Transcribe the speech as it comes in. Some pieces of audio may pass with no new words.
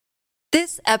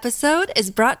This episode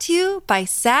is brought to you by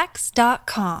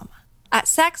Sax.com. At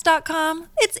Sax.com,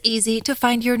 it's easy to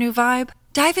find your new vibe.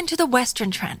 Dive into the Western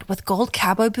trend with gold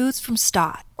cowboy boots from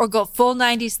Stott, or go full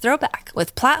 90s throwback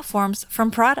with platforms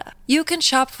from Prada. You can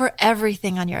shop for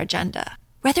everything on your agenda,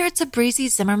 whether it's a breezy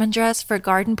Zimmermann dress for a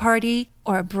garden party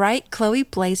or a bright Chloe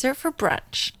blazer for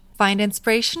brunch. Find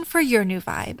inspiration for your new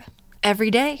vibe every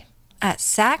day at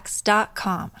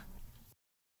Sax.com.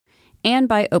 And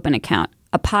by Open Account,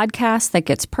 a podcast that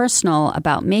gets personal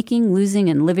about making, losing,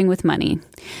 and living with money.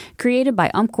 Created by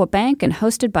Umpqua Bank and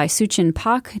hosted by Suchin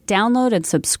Pak, download and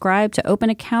subscribe to Open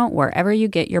Account wherever you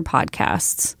get your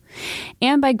podcasts.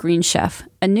 And by Green Chef,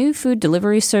 a new food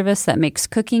delivery service that makes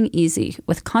cooking easy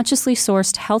with consciously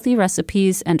sourced healthy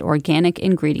recipes and organic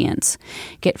ingredients.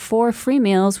 Get 4 free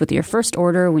meals with your first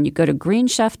order when you go to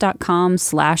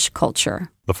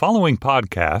greenchef.com/culture. The following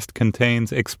podcast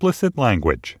contains explicit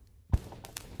language.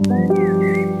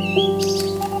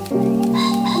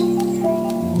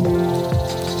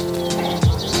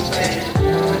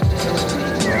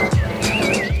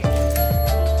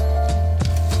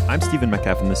 I'm Stephen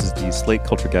Metcalf, and this is the Slate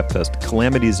Culture Gabfest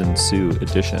Calamities Ensue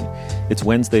edition. It's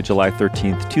Wednesday, July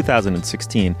 13th,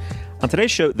 2016. On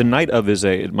today's show, the night of is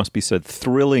it must be said,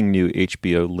 thrilling new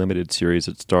HBO limited series.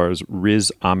 It stars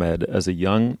Riz Ahmed as a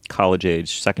young,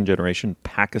 college-age, second-generation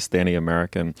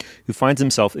Pakistani-American who finds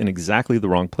himself in exactly the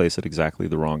wrong place at exactly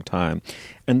the wrong time.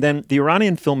 And then the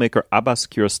Iranian filmmaker Abbas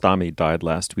Kiarostami died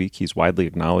last week. He's widely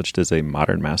acknowledged as a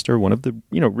modern master, one of the,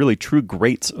 really true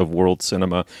greats of world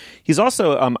cinema. He's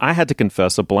also, I had to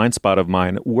confess, a blind spot of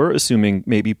mine. We're assuming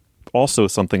maybe also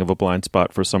something of a blind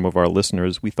spot for some of our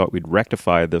listeners. We thought we'd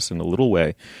rectify this in a little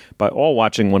way by all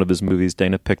watching one of his movies.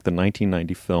 Dana picked the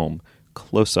 1990 film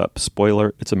Close Up.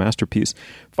 Spoiler, it's a masterpiece.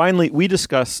 Finally, we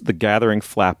discuss the gathering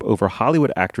flap over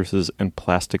Hollywood actresses and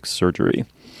plastic surgery.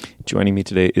 Joining me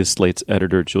today is Slate's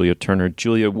editor, Julia Turner.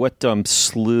 Julia, what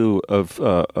slew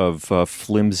of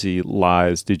flimsy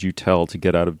lies did you tell to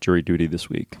get out of jury duty this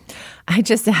week? I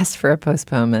just asked for a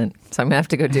postponement, so I'm going to have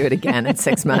to go do it again in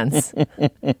 6 months. Well,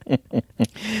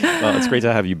 it's great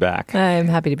to have you back. I'm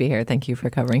happy to be here. Thank you for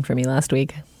covering for me last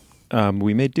week.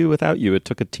 We may do without you. It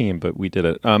took a team, but we did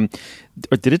it.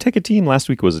 Did it take a team? Last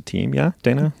week was a team, yeah,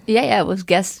 Dana? Yeah, it was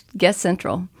guest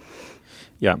central.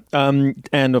 Yeah.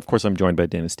 And of course, I'm joined by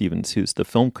Dana Stevens, who's the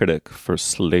film critic for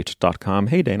Slate.com.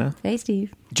 Hey, Dana. Hey,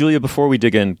 Steve. Julia, before we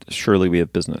dig in, surely we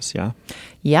have business, yeah?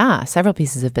 Yeah, several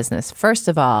pieces of business. First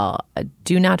of all,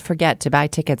 do not forget to buy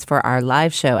tickets for our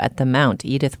live show at the Mount,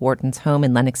 Edith Wharton's home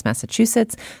in Lenox,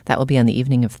 Massachusetts. That will be on the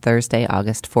evening of Thursday,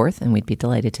 August 4th, and we'd be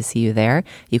delighted to see you there.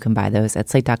 You can buy those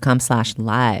at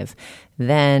slate.com/live.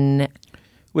 Then...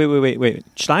 Wait.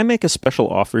 Should I make a special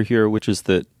offer here, which is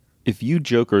that if you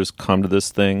jokers come to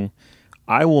this thing,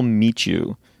 I will meet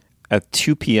you at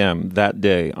 2 p.m. that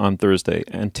day on Thursday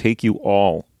and take you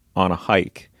all on a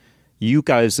hike, you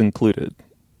guys included.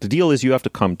 The deal is you have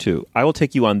to come too. I will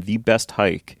take you on the best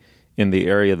hike in the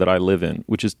area that I live in,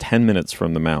 which is 10 minutes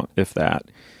from the Mount, if that.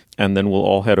 And then we'll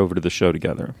all head over to the show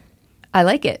together. I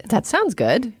like it. That sounds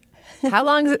good. How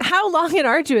long and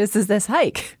arduous is this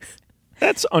hike?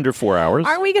 That's under 4 hours.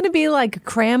 Aren't we going to be like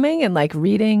cramming and like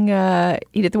reading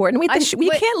Edith Wharton? We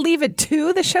can't leave at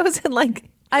 2. The show's in like...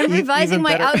 I'm revising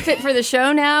my outfit for the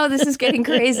show now. This is getting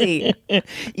crazy.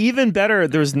 Even better,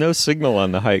 there's no signal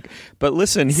on the hike. But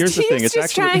listen, here's the thing. It's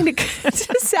just actually trying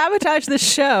to sabotage the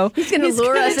show. He's going to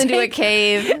lure us into a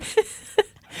cave.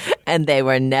 And they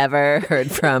were never heard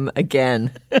from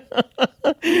again.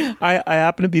 I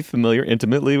happen to be familiar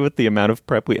intimately with the amount of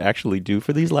prep we actually do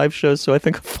for these live shows, so I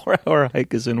think a 4-hour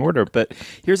hike is in order. But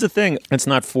here's the thing. It's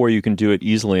not 4. You can do it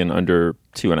easily in under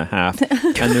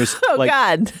 2.5. And there's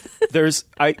God.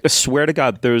 I swear to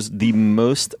God, there's the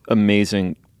most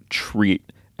amazing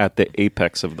treat at the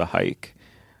apex of the hike.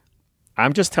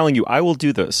 I'm just telling you, I will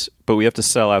do this, but we have to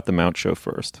sell out the Mount show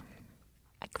first.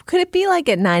 Could it be like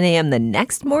at 9 a.m. the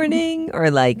next morning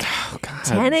or like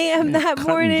 10 a.m. that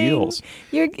morning? Deals.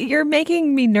 You're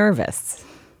making me nervous.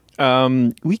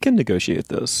 We can negotiate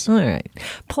this. All right.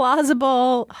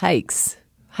 Plausible hikes.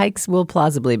 Hikes will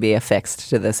plausibly be affixed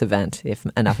to this event if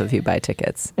enough of you buy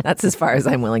tickets. That's as far as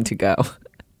I'm willing to go.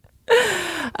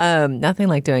 Nothing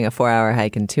like doing a 4-hour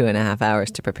hike in 2.5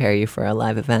 hours to prepare you for a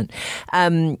live event.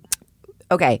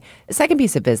 Okay, second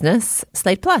piece of business,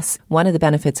 Slate Plus. One of the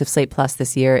benefits of Slate Plus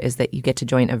this year is that you get to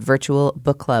join a virtual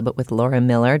book club with Laura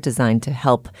Miller designed to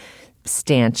help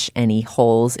stanch any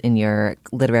holes in your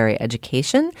literary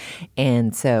education.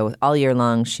 And so all year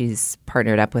long, she's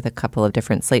partnered up with a couple of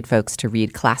different Slate folks to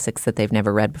read classics that they've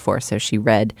never read before. So she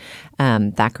read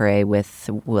Thackeray with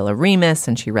Willa Remus,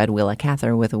 and she read Willa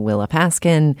Cather with Willa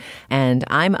Paskin. And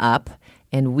I'm up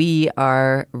And we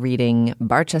are reading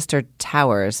Barchester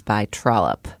Towers by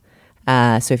Trollope.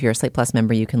 So if you're a Slate Plus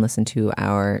member, you can listen to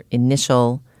our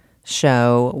initial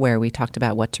show where we talked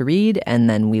about what to read, and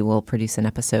then we will produce an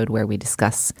episode where we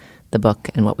discuss the book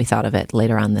and what we thought of it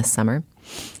later on this summer.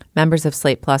 Members of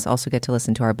Slate Plus also get to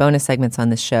listen to our bonus segments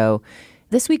on this show.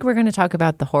 This week, we're going to talk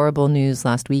about the horrible news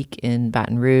last week in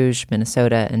Baton Rouge,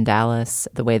 Minnesota, and Dallas,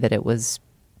 the way that it was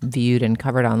viewed and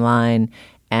covered online,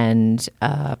 and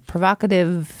a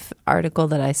provocative article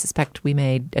that I suspect we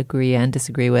may agree and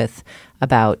disagree with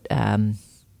about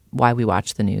why we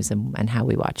watch the news and how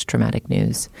we watch traumatic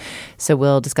news. So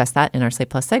we'll discuss that in our Slate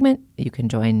Plus segment. You can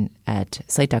join at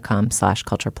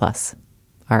slate.com/cultureplus.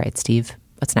 All right, Steve,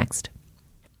 what's next?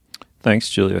 Thanks,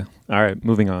 Julia. All right,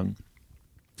 moving on.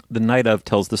 The Night Of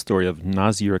tells the story of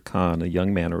Nazir Khan, a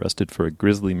young man arrested for a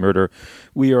grisly murder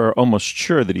we are almost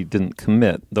sure that he didn't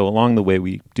commit, though along the way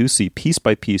we do see piece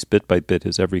by piece, bit by bit,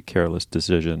 his every careless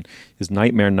decision. His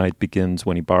nightmare night begins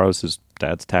when he borrows his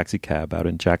dad's taxi cab out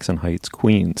in Jackson Heights,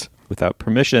 Queens, without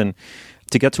permission,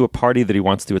 to get to a party that he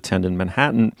wants to attend in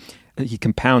Manhattan. He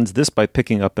compounds this by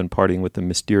picking up and partying with a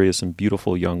mysterious and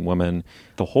beautiful young woman.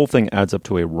 The whole thing adds up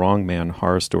to a wrong man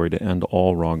horror story to end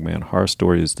all wrong man horror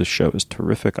stories. This show is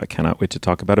terrific. I cannot wait to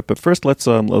talk about it. But first, let's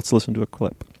listen to a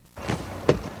clip.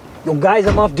 Yo, guys,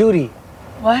 I'm off duty.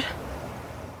 What?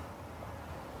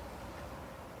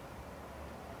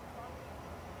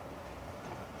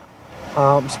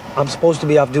 I'm supposed to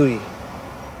be off duty.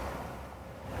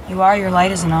 You are? Your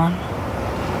light isn't on.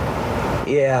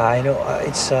 Yeah, I know.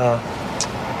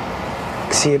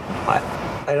 See, I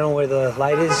don't know where the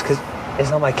light is because it's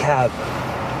not my cab.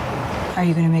 Are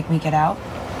you gonna make me get out?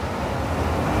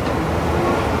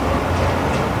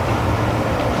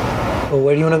 Well,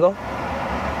 where do you want to go?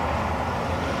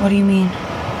 What do you mean?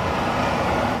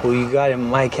 Well, you got in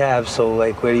my cab, so,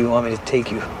 like, where do you want me to take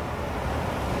you?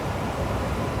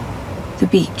 The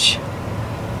beach.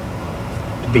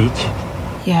 The beach?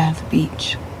 Yeah, the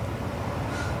beach.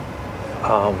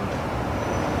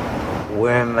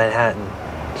 We're in Manhattan,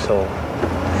 so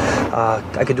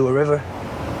I could do a river.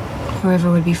 A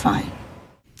river would be fine.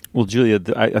 Well, Julia,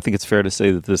 I think it's fair to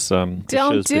say that this Don't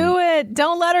do it.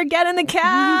 Don't let her get in the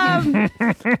cab.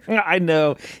 I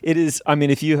know. It is. I mean,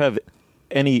 if you have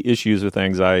any issues with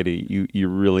anxiety, you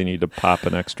really need to pop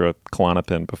an extra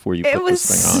Klonopin before you put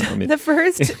this thing on. I mean, the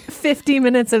first 50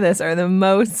 minutes of this are the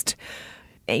most,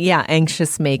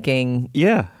 anxious making.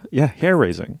 Yeah,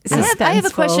 hair-raising. I have a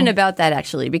question about that,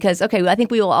 actually, because, okay, I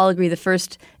think we will all agree the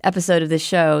first episode of this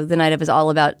show, The Night Of, is all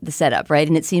about the setup, right?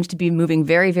 And it seems to be moving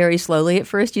very, very slowly at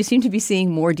first. You seem to be seeing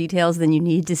more details than you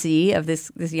need to see of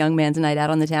this young man's night out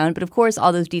on the town. But, of course,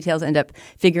 all those details end up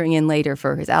figuring in later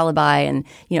for his alibi and,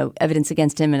 evidence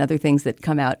against him and other things that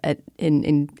come out at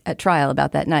trial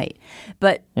about that night.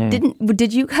 But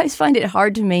did you guys find it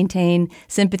hard to maintain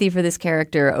sympathy for this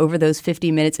character over those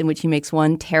 50 minutes in which he makes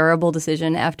one terrible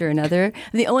decision after another?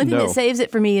 The only thing that saves it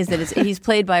for me is that he's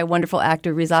played by a wonderful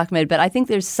actor, Riz Ahmed, but I think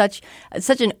there's such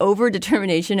an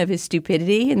over-determination of his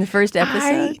stupidity in the first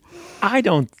episode. I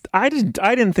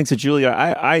didn't think so, Julia.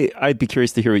 I'd be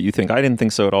curious to hear what you think. I didn't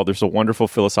think so at all. There's a wonderful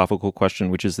philosophical question,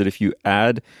 which is that if you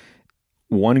add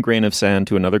one grain of sand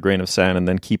to another grain of sand and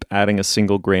then keep adding a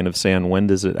single grain of sand, when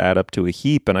does it add up to a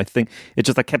heap? And I think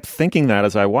I kept thinking that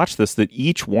as I watched this, that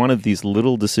each one of these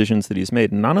little decisions that he's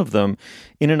made, none of them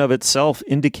in and of itself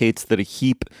indicates that a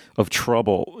heap of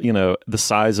trouble, the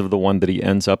size of the one that he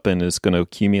ends up in is going to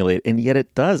accumulate. And yet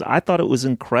it does. I thought it was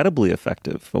incredibly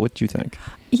effective. What do you think?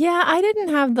 Yeah, I didn't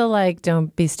have the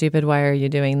don't be stupid, why are you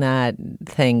doing that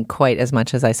thing quite as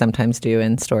much as I sometimes do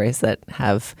in stories that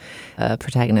have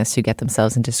protagonists who get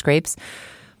themselves into scrapes.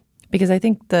 Because I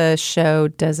think the show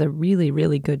does a really,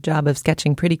 really good job of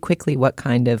sketching pretty quickly what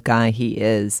kind of guy he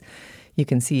is. You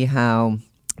can see how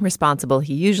responsible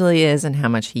he usually is and how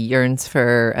much he yearns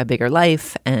for a bigger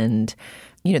life. And,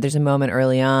 there's a moment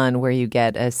early on where you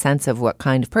get a sense of what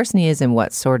kind of person he is and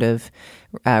what sort of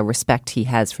respect he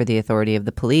has for the authority of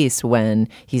the police when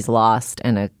he's lost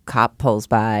and a cop pulls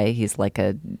by. He's like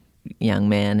a young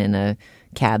man in a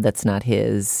cab that's not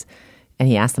his, and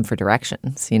he asks them for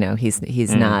directions.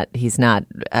 He's not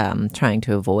trying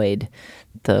to avoid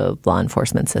the law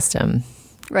enforcement system.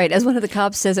 Right. As one of the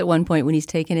cops says at one point when he's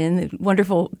taken in, the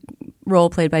wonderful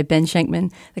role played by Ben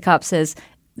Schenkman, the cop says,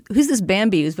 "Who's this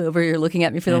Bambi who's over here looking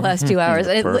at me for the last 2 hours?"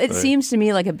 And it seems to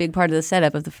me like a big part of the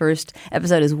setup of the first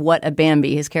episode is what a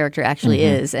Bambi his character actually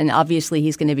is. And obviously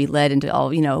he's going to be led into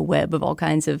all, a web of all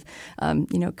kinds of,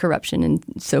 corruption and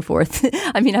so forth.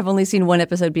 I mean, I've only seen one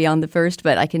episode beyond the first,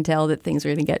 but I can tell that things are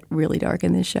going to get really dark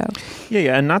in this show.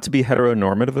 Yeah. And not to be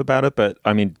heteronormative about it, but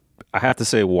I mean, I have to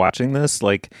say, watching this,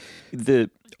 like the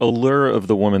allure of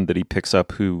the woman that he picks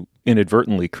up who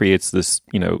inadvertently creates this,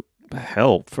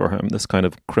 hell for him, this kind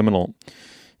of criminal,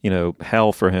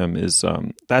 hell for him is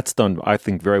that's done, I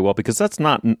think, very well, because that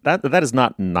is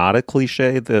not a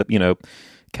cliche. The,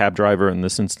 cab driver, in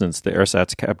this instance, the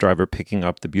ersatz cab driver picking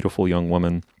up the beautiful young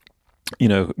woman,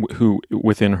 who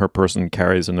within her person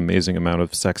carries an amazing amount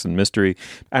of sex and mystery.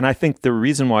 And I think the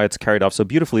reason why it's carried off so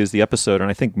beautifully is the episode, and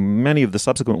I think many of the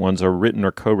subsequent ones are written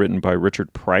or co-written by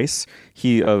Richard Price.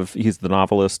 He's the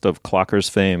novelist of Clockers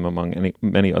fame, among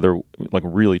many other like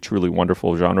really truly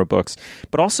wonderful genre books.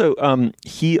 But also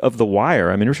he of The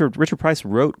Wire. I mean, Richard Price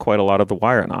wrote quite a lot of The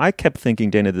Wire, and I kept thinking,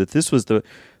 Dana, that this was the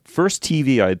first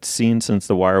TV I'd seen since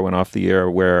The Wire went off the air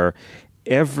where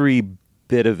every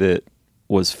bit of it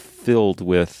was filled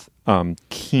with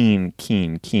keen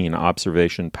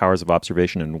observation, powers of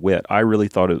observation and wit. I really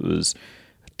thought it was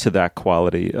to that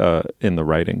quality in the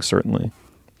writing, certainly.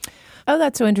 Oh,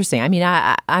 that's so interesting. I mean,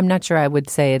 I'm not sure I would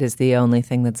say it is the only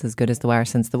thing that's as good as The Wire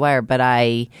since The Wire, but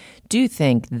I do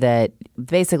think that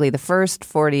basically the first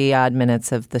 40-odd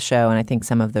minutes of the show, and I think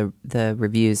some of the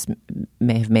reviews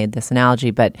may have made this analogy,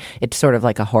 but it's sort of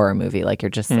like a horror movie. Like you're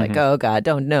just like, oh God,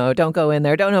 don't go in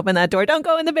there, don't open that door, don't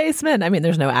go in the basement. I mean,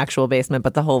 there's no actual basement,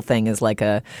 but the whole thing is like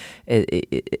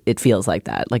it feels like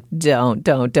that. Like don't.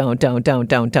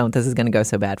 This is going to go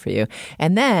so bad for you.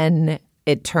 And then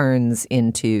it turns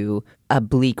into a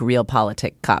bleak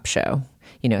realpolitik cop show,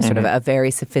 sort of a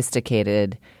very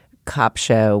sophisticated cop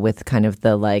show with kind of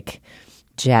the like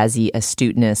jazzy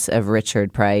astuteness of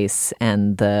Richard Price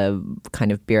and the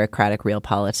kind of bureaucratic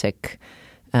realpolitik,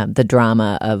 the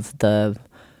drama of the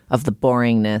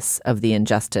boringness of the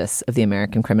injustice of the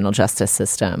American criminal justice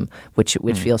system, which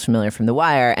feels familiar from The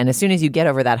Wire. And as soon as you get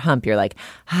over that hump, you're like,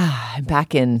 I'm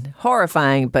back in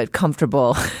horrifying but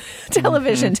comfortable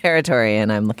television territory,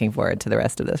 and I'm looking forward to the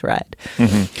rest of this ride.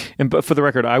 But for the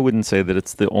record, I wouldn't say that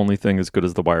it's the only thing as good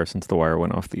as The Wire since The Wire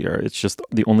went off the air. It's just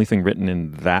the only thing written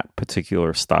in that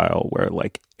particular style where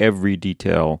like every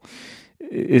detail,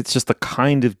 it's just the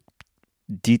kind of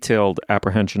detailed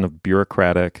apprehension of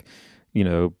bureaucratic,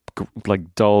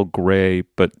 like dull gray,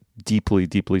 but deeply,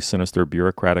 deeply sinister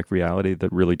bureaucratic reality that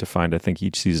really defined, I think,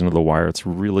 each season of The Wire. It's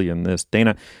really in this.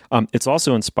 Dana, it's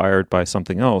also inspired by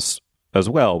something else as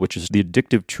well, which is the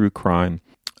addictive true crime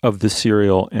of the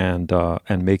serial and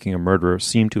Making a Murderer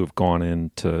seem to have gone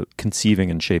into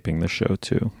conceiving and shaping the show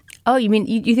too. Oh, you mean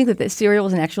you think that the serial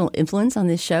was an actual influence on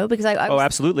this show? Because I was... Oh,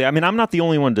 absolutely. I mean, I'm not the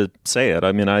only one to say it.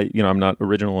 I mean, I'm not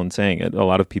original in saying it. A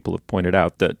lot of people have pointed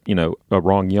out that, a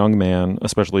wrong young man,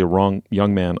 especially a wrong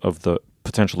young man of the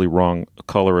potentially wrong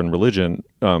color and religion,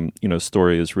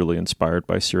 story is really inspired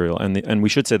by Serial. And we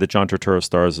should say that John Turturro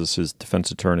stars as his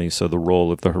defense attorney, so the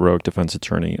role of the heroic defense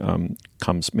attorney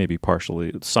comes maybe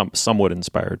partially, somewhat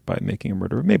inspired by Making a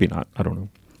Murderer. Maybe not. I don't know.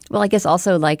 Well, I guess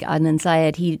also like Adnan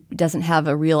Syed, he doesn't have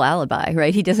a real alibi,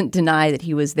 right? He doesn't deny that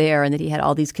he was there and that he had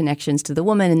all these connections to the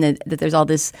woman and that there's all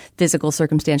this physical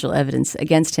circumstantial evidence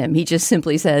against him. He just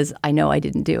simply says, I know I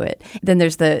didn't do it. Then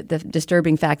there's the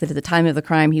disturbing fact that at the time of the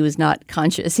crime, he was not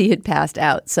conscious. He had passed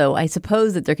out. So I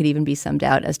suppose that there could even be some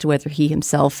doubt as to whether he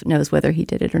himself knows whether he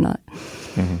did it or not.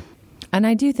 Mm-hmm. And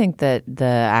I do think that the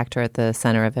actor at the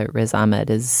center of it, Riz Ahmed,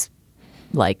 is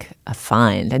like a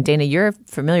find. And Dana, you're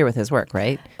familiar with his work,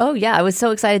 right? Oh, yeah. I was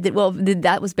so excited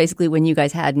that was basically when you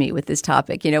guys had me with this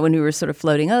topic, when we were sort of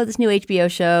floating, this new HBO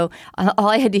show. All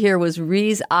I had to hear was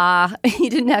Riz You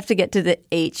didn't have to get to the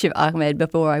H of Ahmed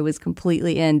before I was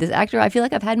completely in. This actor, I feel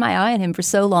like I've had my eye on him for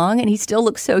so long and he still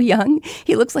looks so young.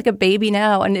 He looks like a baby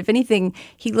now. And if anything,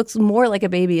 he looks more like a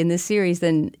baby in this series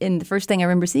than in the first thing I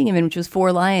remember seeing him in, which was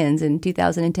Four Lions in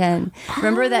 2010.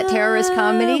 Remember that terrorist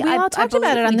comedy? We all talked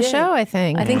about it on the show, I think.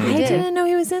 I think we did. I didn't know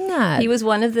he was in that. He was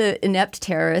one of the inept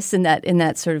terrorists in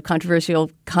that sort of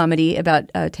controversial comedy about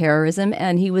terrorism,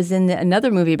 and he was in another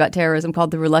movie about terrorism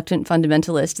called The Reluctant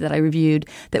Fundamentalist that I reviewed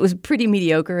that was pretty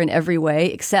mediocre in every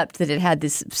way, except that it had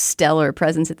this stellar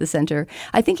presence at the center.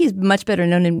 I think he's much better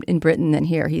known in Britain than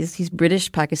here. He's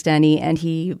British Pakistani, and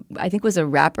he, I think, was a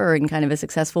rapper and kind of a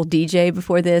successful DJ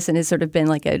before this, and has sort of been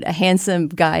like a handsome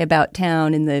guy about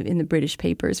town in the British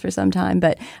papers for some time.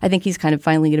 But I think he's kind of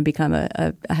finally going to become a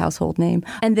household name.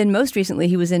 And then most recently,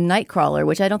 he was in Nightcrawler,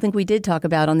 which I don't think we did talk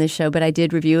about on this show, but I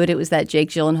did review it. It was that Jake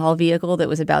Gyllenhaal vehicle that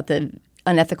was about the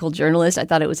unethical journalist. I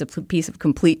thought it was a piece of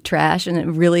complete trash and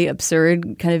a really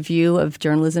absurd kind of view of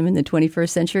journalism in the 21st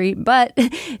century. But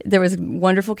there was a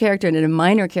wonderful character and a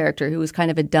minor character who was kind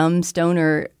of a dumb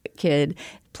stoner kid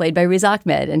played by Riz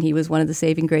Ahmed, and he was one of the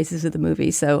saving graces of the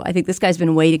movie. So I think this guy's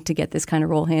been waiting to get this kind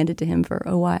of role handed to him for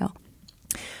a while.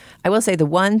 I will say the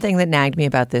one thing that nagged me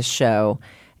about this show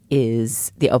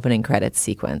is the opening credits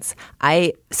sequence.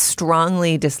 I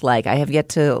strongly dislike, I have yet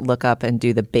to look up and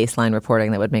do the baseline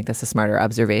reporting that would make this a smarter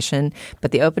observation,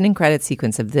 but the opening credits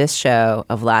sequence of this show,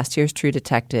 of last year's True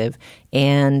Detective,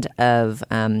 and of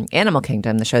Animal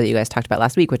Kingdom, the show that you guys talked about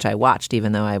last week, which I watched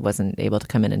even though I wasn't able to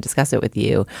come in and discuss it with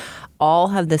you, all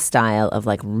have this style of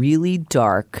like really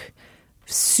dark,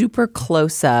 super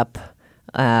close up,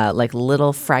 like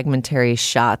little fragmentary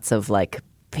shots of like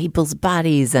people's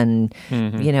bodies and,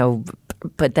 you know,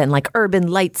 but then like urban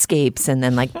lightscapes and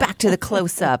then like back to the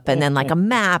close up and then like a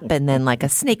map and then like a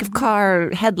snake of car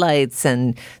headlights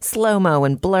and slow-mo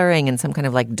and blurring and some kind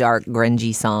of like dark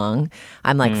grungy song.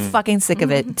 I'm like fucking sick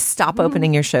of it. Stop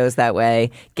opening your shows that way.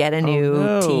 Get a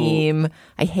new team.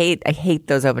 I hate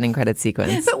those opening credit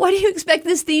sequences. But what do you expect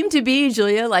this theme to be,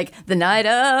 Julia? Like the night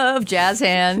of jazz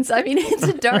hands. I mean, it's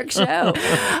a dark show.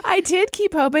 I did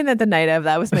keep hoping that the night of,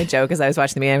 that was my joke as I was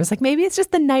watching the movie. I was like, maybe it's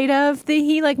just the night of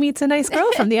he like meets a nice girl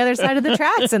from the other side of the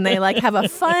tracks and they like have a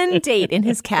fun date in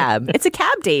his cab. It's a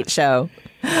cab date show.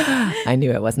 I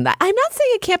knew it wasn't that. I'm not saying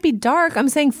it can't be dark. I'm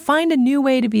saying find a new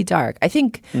way to be dark. I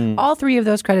think all three of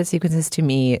those credit sequences to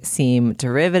me seem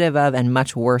derivative of and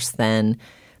much worse than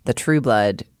the True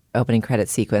Blood opening credit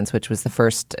sequence, which was the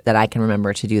first that I can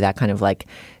remember to do that kind of like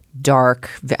dark,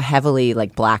 heavily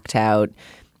like blacked out,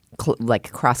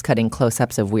 like cross-cutting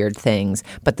close-ups of weird things.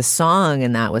 But the song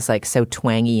in that was like so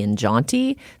twangy and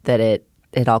jaunty that it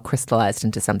all crystallized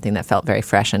into something that felt very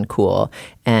fresh and cool.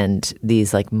 And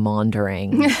these like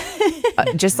maundering,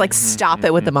 just like stop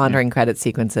it with the maundering credit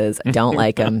sequences. I don't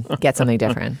like them. Get something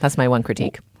different. That's my one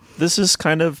critique. This is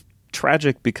kind of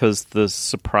tragic because the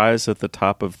surprise at the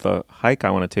top of the hike I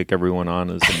want to take everyone on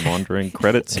is a maundering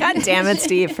credit sequence. God damn it,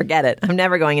 Steve. Forget it. I'm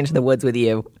never going into the woods with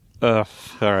you. All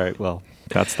right, well,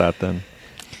 that's that then.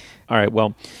 All right,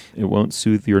 well, it won't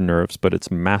soothe your nerves, but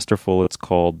it's masterful. It's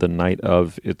called The Night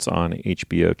Of. It's on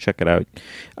HBO. Check it out.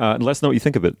 Let us know what you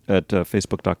think of it at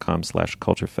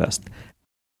facebook.com/culturefest.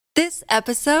 This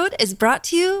episode is brought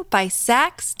to you by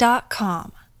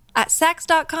Sax.com. At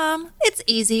Sax.com, it's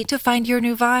easy to find your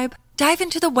new vibe. Dive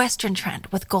into the Western trend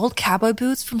with gold cowboy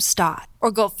boots from Stott, or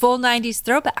go full 90s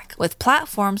throwback with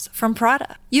platforms from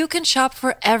Prada. You can shop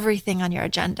for everything on your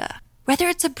agenda, whether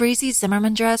it's a breezy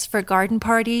Zimmermann dress for a garden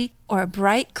party or a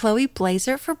bright Chloe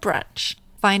blazer for brunch.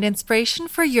 Find inspiration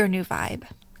for your new vibe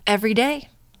every day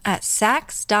at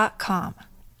Sax.com.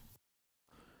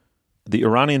 The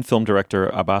Iranian film director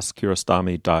Abbas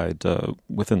Kiarostami died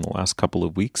within the last couple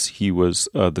of weeks. He was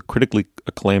the critically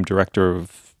acclaimed director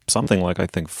of something like, I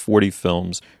think, 40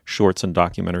 films, shorts and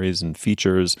documentaries and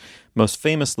features, most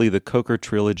famously the Coker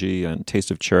trilogy and Taste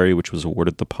of Cherry, which was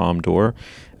awarded the Palme d'Or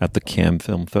at the Cannes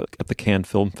Film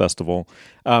Festival.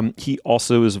 He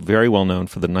also is very well known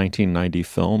for the 1990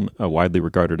 film, widely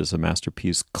regarded as a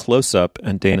masterpiece, Close Up,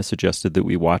 and Dana suggested that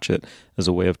we watch it as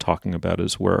a way of talking about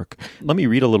his work. Let me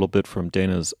read a little bit from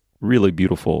Dana's really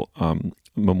beautiful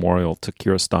memorial to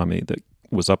Kiarostami that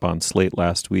was up on Slate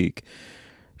last week.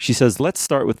 She says, let's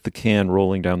start with the can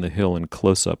rolling down the hill in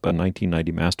Close Up, a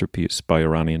 1990 masterpiece by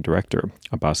Iranian director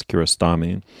Abbas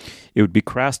Kiarostami. It would be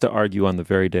crass to argue on the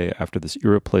very day after this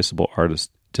irreplaceable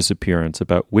artist's disappearance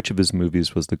about which of his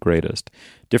movies was the greatest.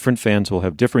 Different fans will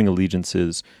have differing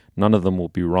allegiances. None of them will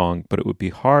be wrong, but it would be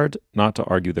hard not to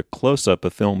argue that Close Up, a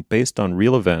film based on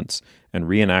real events and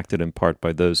reenacted in part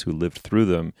by those who lived through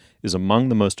them, is among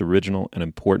the most original and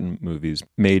important movies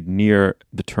made near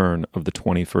the turn of the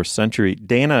 21st century.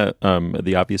 Dana,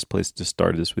 the obvious place to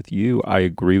start is with you. I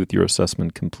agree with your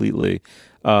assessment completely.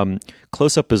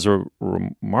 Close Up is a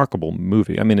remarkable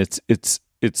movie. I mean, it's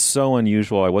so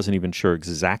unusual. I wasn't even sure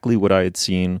exactly what I had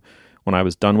seen when I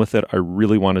was done with it. I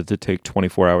really wanted to take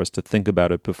 24 hours to think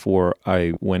about it before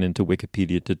I went into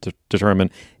Wikipedia to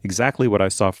determine exactly what I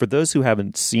saw. For those who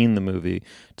haven't seen the movie,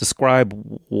 describe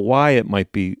why it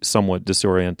might be somewhat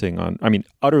disorienting.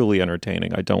 Utterly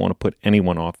entertaining. I don't want to put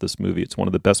anyone off this movie. It's one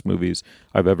of the best movies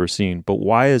I've ever seen. But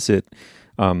why is it...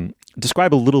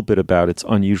 describe a little bit about its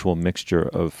unusual mixture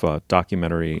of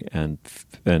documentary and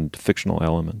fictional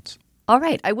elements. All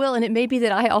right, I will. And it may be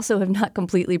that I also have not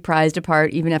completely prized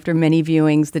apart, even after many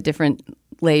viewings, the different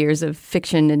layers of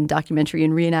fiction and documentary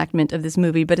and reenactment of this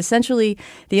movie. But essentially,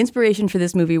 the inspiration for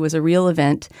this movie was a real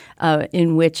event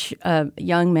in which a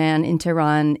young man in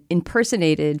Tehran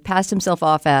passed himself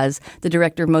off as the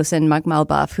director Mohsen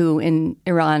Makhmalbaf, who in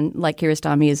Iran, like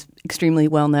Kiarostami, is extremely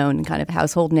well-known and kind of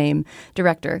household name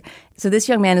director. So this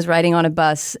young man is riding on a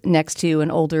bus next to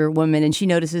an older woman, and she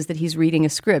notices that he's reading a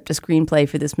script, a screenplay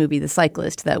for this movie, The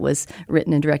Cyclist, that was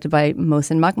written and directed by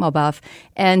Mohsen Makhmalbaf.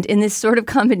 And in this sort of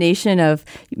combination of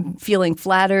feeling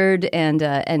flattered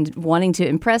and wanting to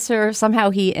impress her, somehow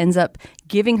he ends up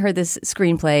giving her this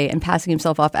screenplay and passing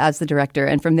himself off as the director.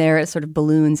 And from there, it sort of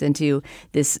balloons into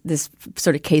this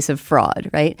sort of case of fraud,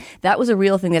 right? That was a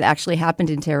real thing that actually happened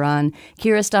in Tehran.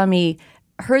 Kiarostami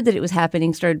heard that it was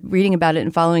happening, started reading about it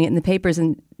and following it in the papers,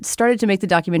 and started to make the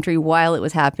documentary while it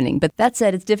was happening. But that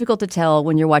said, it's difficult to tell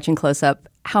when you're watching close up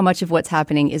how much of what's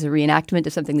happening is a reenactment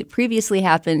of something that previously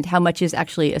happened, how much is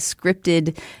actually a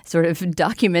scripted sort of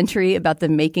documentary about the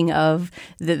making of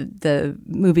the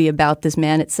movie about this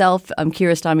man itself.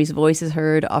 Kiarostami's voice is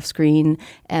heard off screen,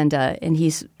 and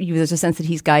there's a sense that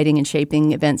he's guiding and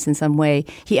shaping events in some way.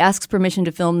 He asks permission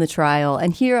to film the trial,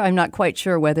 and here I'm not quite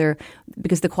sure whether,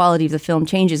 because the quality of the film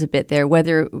changes a bit there,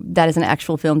 whether that is an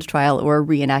actual filmed trial or a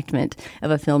reenactment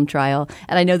of a filmed trial.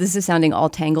 And I know this is sounding all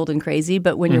tangled and crazy,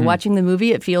 but when you're watching the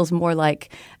movie, it feels more like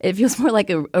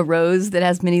a rose that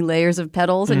has many layers of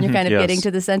petals, and you're kind of getting to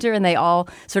the center, and they all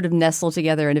sort of nestle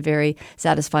together in a very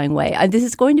satisfying way. This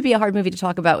is going to be a hard movie to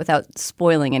talk about without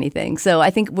spoiling anything. So I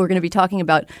think we're going to be talking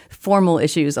about formal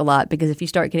issues a lot, because if you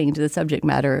start getting into the subject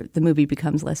matter, the movie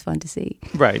becomes less fun to see.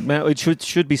 Right. Now, it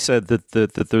should be said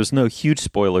that there's no huge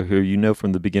spoiler here. You know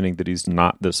from the beginning that he's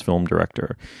not this film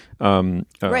director.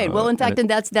 Right. Well, in fact, and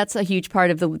that's a huge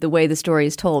part of the way the story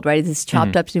is told, right? It's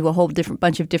chopped up to a whole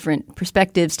bunch of different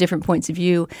perspectives, different points of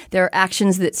view. There are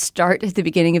actions that start at the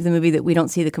beginning of the movie that we don't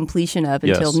see the completion of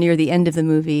until near the end of the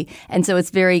movie. And so it's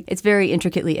very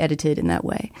intricately edited in that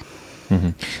way.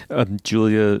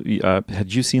 Julia,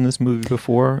 had you seen this movie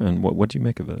before, and what do you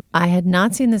make of it? I had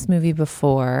not seen this movie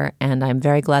before, and I'm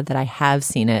very glad that I have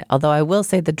seen it. Although I will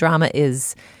say the drama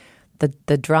is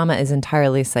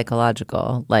entirely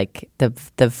psychological. Like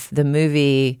the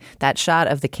movie, that shot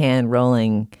of the can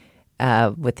rolling,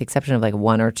 with the exception of like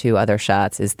one or two other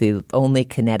shots, is the only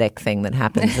kinetic thing that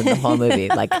happens in the whole movie.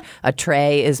 Like a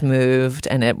tray is moved,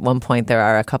 and at one point there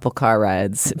are a couple car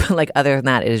rides. But like other than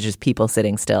that, it is just people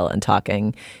sitting still and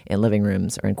talking in living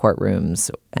rooms or in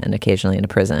courtrooms and occasionally in a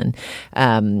prison.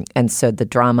 And so the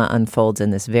drama unfolds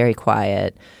in this very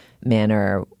quiet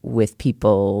manner, with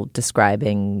people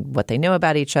describing what they know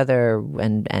about each other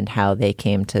and how they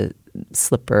came to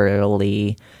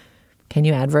slipperily, can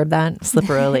you adverb that?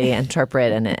 Slipperily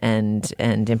interpret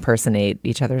and impersonate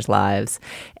each other's lives.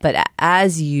 But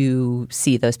as you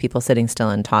see those people sitting still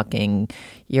and talking,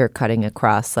 you're cutting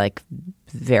across like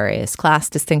various class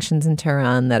distinctions in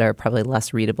Tehran that are probably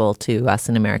less readable to us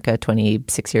in America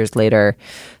 26 years later,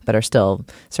 but are still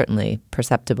certainly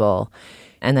perceptible.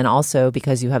 And then also,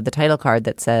 because you have the title card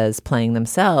that says playing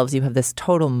themselves, you have this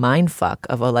total mindfuck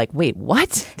of wait,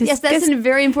 what? Yes, that's a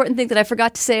very important thing that I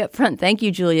forgot to say up front. Thank you,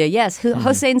 Julia. Yes,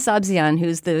 Hossein Sabzian,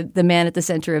 who's the man at the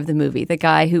center of the movie, the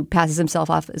guy who passes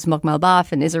himself off as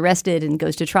Makhmalbaf and is arrested and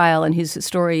goes to trial, and whose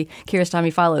story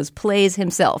Kiarostami follows, plays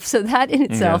himself. So that in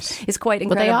itself is quite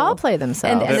incredible. But they all play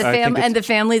themselves. And the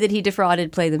family that he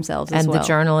defrauded play themselves as well. And the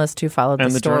journalist who followed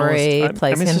the story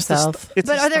plays himself. But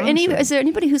is there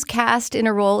anybody who's cast in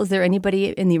a role? Is there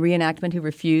anybody in the reenactment who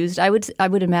refused? I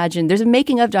would imagine there's a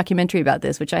making of documentary about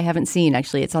this, which I haven't seen.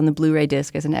 Actually, it's on the Blu-ray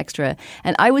disc as an extra,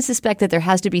 and I would suspect that there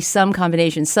has to be some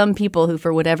combination. Some people who,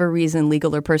 for whatever reason,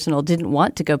 legal or personal, didn't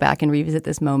want to go back and revisit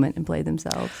this moment and play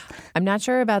themselves. I'm not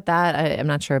sure about that. I'm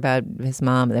not sure about his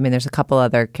mom. I mean, there's a couple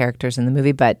other characters in the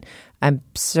movie, but I'm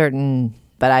certain.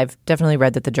 But I've definitely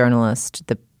read that the journalist,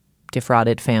 the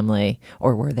defrauded family,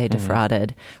 or were they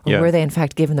defrauded, or were they in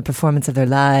fact given the performance of their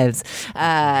lives,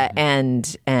 and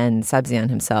Sabzian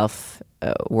himself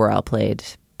were all played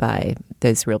by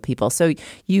those real people. So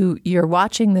you're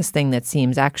watching this thing that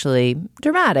seems actually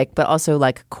dramatic, but also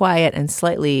like quiet and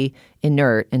slightly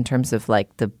inert in terms of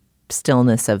like the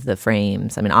stillness of the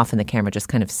frames. I mean, often the camera just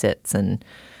kind of sits and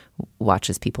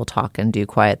watches people talk and do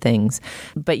quiet things.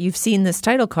 But you've seen this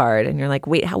title card and you're like,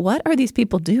 wait, what are these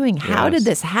people doing? How did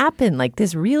this happen? Like,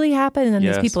 this really happened? And then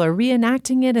these people are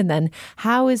reenacting it. And then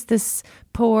how is this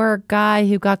poor guy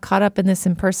who got caught up in this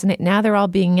now they're all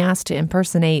being asked to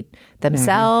impersonate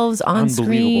themselves on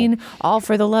screen, all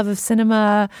for the love of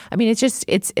cinema. I mean,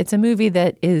 it's a movie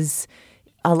that is,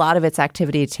 a lot of its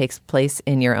activity takes place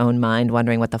in your own mind,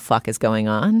 wondering what the fuck is going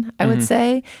on, I would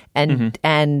say.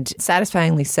 And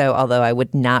satisfyingly so, although I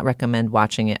would not recommend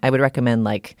watching it. I would recommend,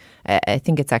 I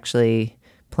think it's actually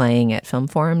playing at Film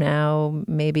Forum now,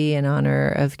 maybe in honor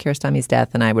of Kiarostami's death.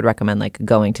 And I would recommend like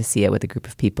going to see it with a group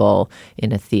of people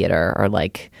in a theater, or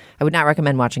like I would not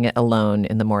recommend watching it alone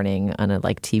in the morning on a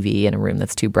like TV in a room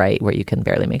that's too bright where you can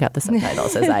barely make out the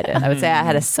subtitles as I did. I would say I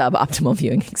had a suboptimal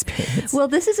viewing experience. Well,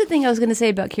 this is the thing I was going to say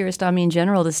about Kiarostami in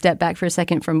general. To step back for a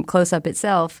second from Close Up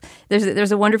itself,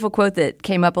 there's a wonderful quote that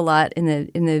came up a lot in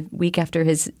the week after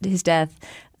his death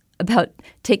about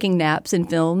taking naps in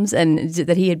films, and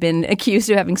that he had been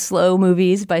accused of having slow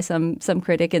movies by some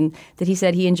critic, and that he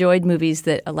said he enjoyed movies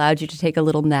that allowed you to take a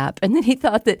little nap, and then he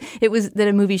thought that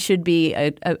a movie should be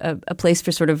a place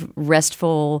for sort of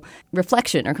restful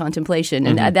reflection or contemplation,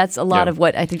 and that's a lot of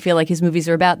what I feel like his movies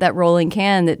are about. That rolling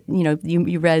can that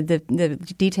you read the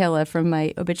detail of from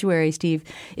my obituary, Steve,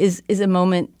 is a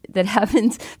moment that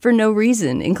happens for no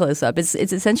reason in Close Up. It's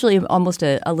essentially almost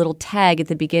a little tag at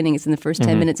the beginning. It's in the first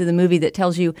 10 minutes of the movie that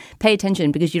tells you pay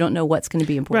attention because you don't know what's going to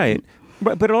be important.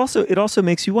 Right. But it also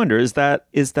makes you wonder, is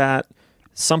that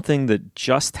something that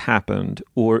just happened,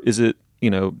 or is it,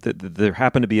 that there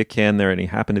happened to be a can there and he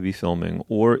happened to be filming,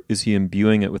 or is he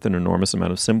imbuing it with an enormous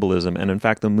amount of symbolism? And in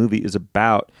fact, the movie is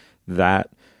about that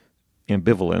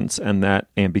ambivalence and that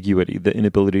ambiguity, the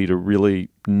inability to really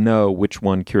know which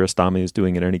one Kiarostami is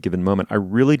doing at any given moment. I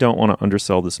really don't want to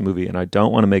undersell this movie, and I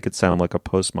don't want to make it sound like a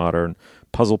postmodern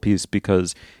puzzle piece,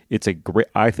 because it's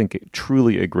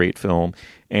truly a great film,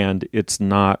 and it's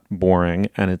not boring,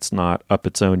 and it's not up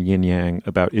its own yin yang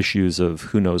about issues of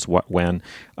who knows what when.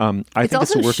 It's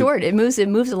also short. It moves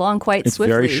along quite swiftly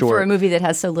very short for a movie that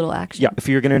has so little action. Yeah, if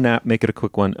you're going to nap, make it a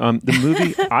quick one. The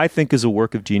movie, I think, is a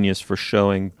work of genius for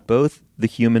showing both the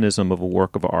humanism of a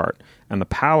work of art and the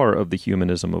power of the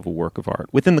humanism of a work of art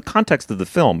within the context of the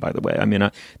film, by the way. I mean,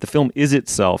 the film is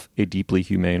itself a deeply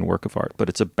humane work of art, but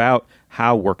it's about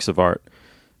how works of art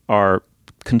are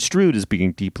construed as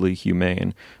being deeply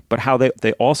humane, but how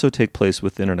they also take place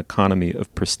within an economy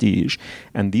of prestige.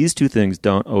 And these two things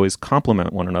don't always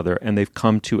complement one another, and they've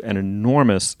come to an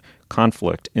enormous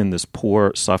conflict in this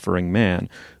poor, suffering man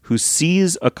who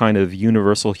sees a kind of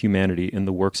universal humanity in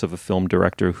the works of a film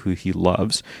director who he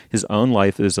loves. His own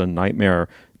life is a nightmare,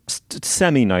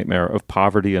 semi-nightmare of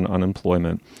poverty and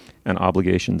unemployment and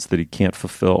obligations that he can't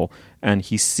fulfill. And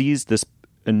he sees this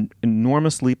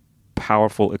enormously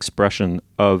powerful expression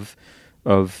of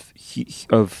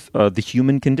the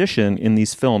human condition in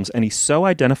these films, and he so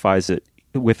identifies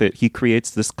with it, he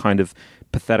creates this kind of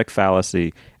pathetic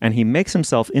fallacy, and he makes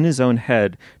himself in his own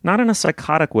head, not in a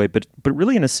psychotic way, but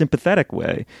really in a sympathetic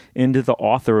way, into the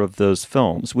author of those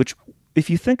films, which, if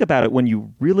you think about it, when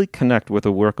you really connect with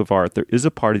a work of art, there is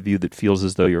a part of you that feels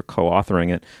as though you're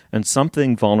co-authoring it, and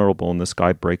something vulnerable in this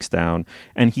guy breaks down,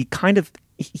 and he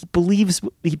believes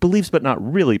but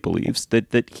not really believes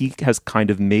that he has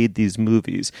kind of made these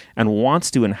movies and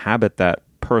wants to inhabit that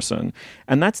person.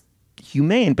 And that's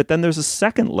humane, but then there's a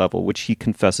second level which he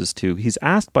confesses to. He's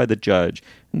asked by the judge,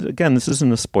 and again, this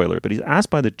isn't a spoiler, but he's asked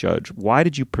by the judge, why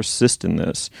did you persist in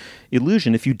this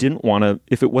illusion if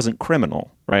it wasn't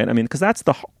criminal, right? I mean, because that's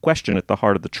the question at the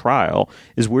heart of the trial,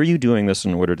 is were you doing this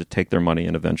in order to take their money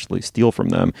and eventually steal from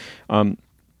them?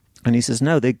 And he says,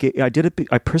 no, I did it.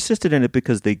 I persisted in it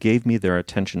because they gave me their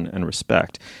attention and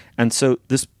respect. And so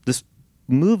this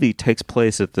movie takes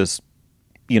place at this,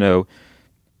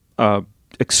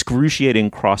 excruciating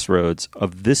crossroads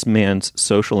of this man's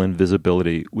social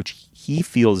invisibility, which he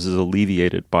feels is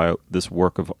alleviated by this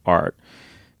work of art.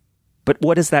 But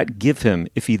what does that give him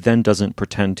if he then doesn't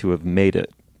pretend to have made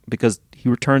it? Because he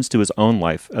returns to his own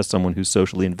life as someone who's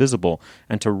socially invisible.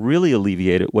 And to really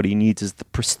alleviate it, what he needs is the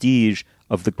prestige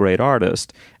of the great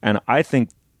artist. And I think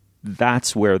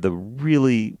that's where the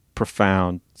really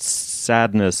profound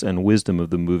sadness and wisdom of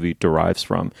the movie derives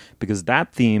from, because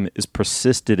that theme is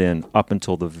persisted in up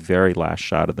until the very last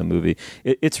shot of the movie.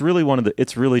 It's really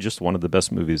just one of the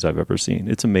best movies I've ever seen.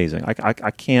 It's amazing.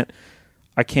 I can't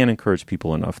encourage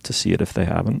people enough to see it if they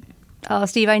haven't. Oh,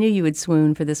 Steve, I knew you would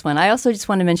swoon for this one. I also just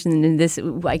want to mention in this,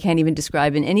 I can't even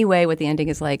describe in any way what the ending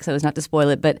is like, so as not to spoil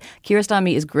it, but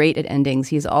Kiarostami is great at endings.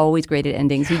 He is always great at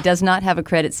endings. He does not have a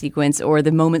credit sequence or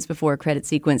the moments before a credit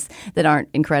sequence that aren't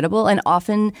incredible, and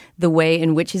often the way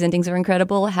in which his endings are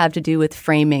incredible have to do with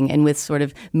framing and with sort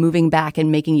of moving back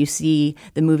and making you see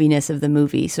the moviness of the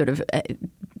movie sort of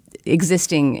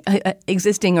existing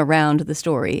around the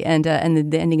story, and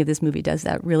the ending of this movie does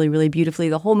that really, really beautifully.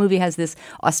 The whole movie has this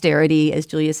austerity, as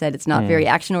Julia said. It's not very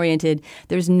action oriented.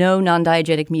 There's no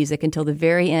non-diegetic music until the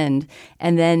very end,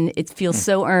 and then it feels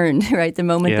so earned. Right, the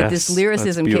moment that this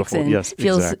lyricism kicks in,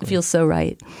 feels so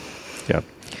right. Yeah,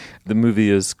 the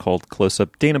movie is called Close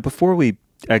Up. Dana, before we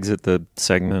exit the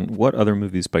segment, what other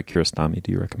movies by Kiarostami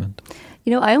do you recommend?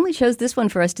 You know, I only chose this one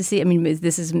for us to see. I mean,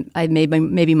 this is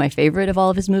maybe my favorite of all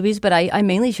of his movies, but I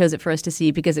mainly chose it for us to see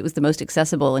because it was the most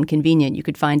accessible and convenient. You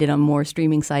could find it on more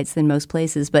streaming sites than most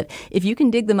places. But if you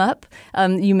can dig them up,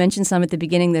 you mentioned some at the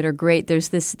beginning that are great. There's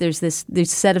this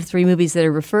set of 3 movies that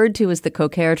are referred to as the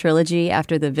Kokera trilogy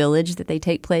after the village that they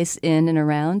take place in and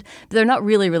around. But they're not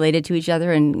really related to each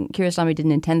other, and Kiarostami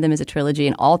didn't intend them as a trilogy,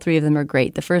 and all 3 of them are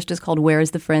great. The first is called Where is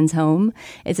the Friend's Home?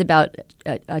 It's about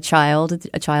a child.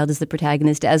 A child is the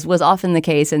protagonist, as was often the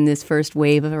case in this first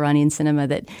wave of Iranian cinema,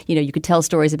 that, you know, you could tell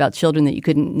stories about children that you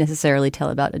couldn't necessarily tell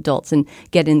about adults and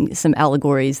get in some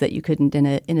allegories that you couldn't in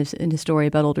a story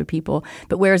about older people.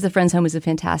 But Where's the Friend's Home is a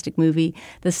fantastic movie.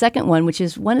 The second one, which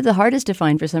is one of the hardest to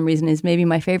find for some reason, is maybe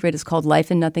my favorite, is called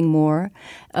Life and Nothing More,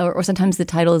 or sometimes the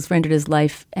title is rendered as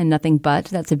Life and Nothing But.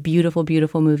 That's a beautiful,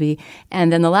 beautiful movie.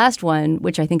 And then the last one,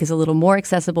 which I think is a little more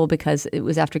accessible because it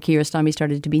was after Kiarostami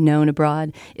started to be known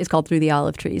abroad, is called Through the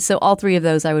Olive Trees. So all 3 of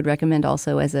those I would recommend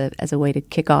also as a way to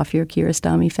kick off your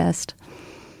Kiarostami fest.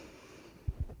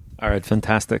 All right,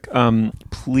 fantastic.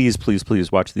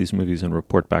 Please watch these movies and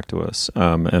report back to us.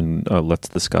 And let's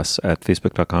discuss at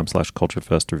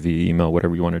facebook.com/culturefest or via email,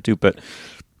 whatever you want to do. But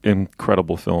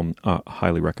incredible film,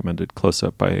 highly recommended. Close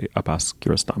Up by Abbas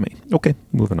Kiarostami. Okay,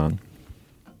 moving on.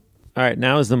 All right,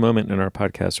 now is the moment in our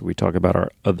podcast where we talk about our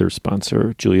other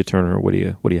sponsor, Julia Turner. What do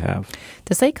you have?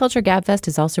 The Slate Culture Gabfest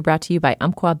is also brought to you by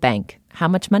Umpqua Bank. How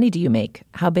much money do you make?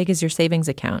 How big is your savings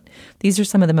account? These are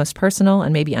some of the most personal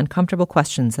and maybe uncomfortable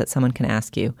questions that someone can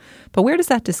ask you. But where does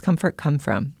that discomfort come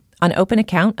from? On Open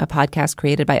Account, a podcast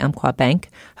created by Umpqua Bank,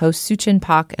 host Suchin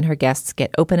Pak and her guests get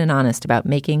open and honest about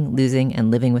making, losing, and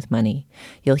living with money.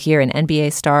 You'll hear an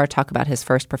NBA star talk about his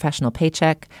first professional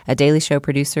paycheck, a Daily Show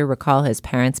producer recall his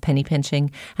parents' penny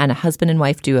pinching, and a husband and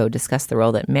wife duo discuss the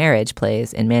role that marriage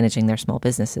plays in managing their small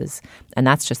businesses. And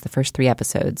that's just the first 3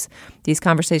 episodes. These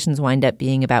conversations wind up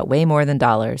being about way more than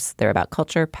dollars. They're about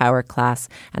culture, power, class,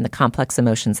 and the complex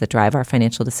emotions that drive our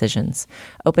financial decisions.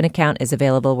 Open Account is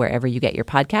available wherever you get your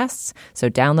podcasts. So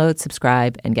download,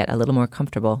 subscribe, and get a little more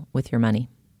comfortable with your money.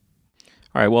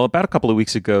 All right. Well, about a couple of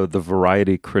weeks ago, the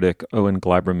Variety critic Owen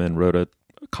Gleiberman wrote a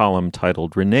column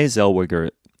titled "Renee Zellweger,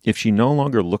 If She No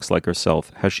Longer Looks Like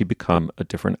Herself, Has She Become a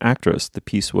Different Actress?" The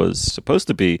piece was supposed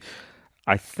to be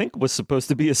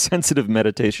a sensitive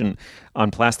meditation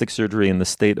on plastic surgery and the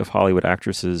state of Hollywood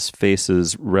actresses'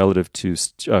 faces relative to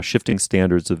shifting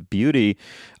standards of beauty.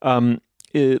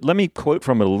 Let me quote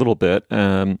from it a little bit.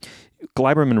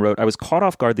 Gleiberman wrote, "I was caught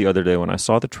off guard the other day when I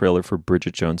saw the trailer for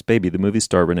Bridget Jones' Baby. The movie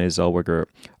star Renee Zellweger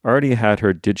already had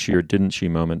her did she or didn't she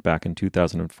moment back in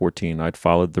 2014. I'd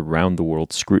followed the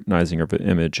round-the-world scrutinizing of her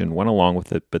image and went along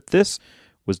with it, but this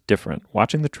was different.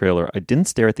 Watching the trailer, I didn't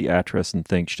stare at the actress and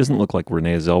think, she doesn't look like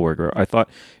Renee Zellweger. I thought,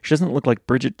 she doesn't look like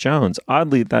Bridget Jones.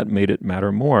 Oddly, that made it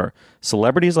matter more.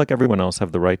 Celebrities, like everyone else,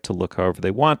 have the right to look however they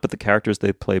want, but the characters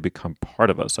they play become part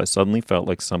of us. I suddenly felt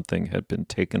like something had been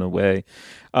taken away."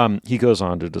 He goes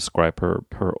on to describe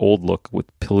her old look with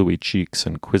pillowy cheeks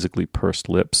and quizzically pursed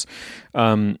lips.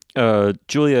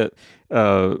 Julia...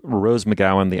 Rose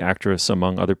McGowan, the actress,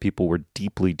 among other people, were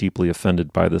deeply, deeply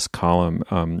offended by this column,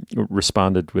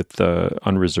 responded with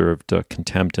unreserved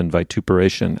contempt and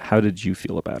vituperation. How did you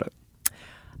feel about it?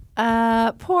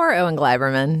 Poor Owen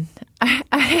Gleiberman.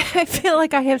 I feel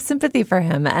like I have sympathy for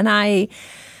him, and I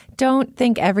don't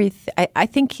think I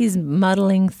think he's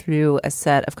muddling through a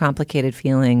set of complicated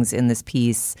feelings in this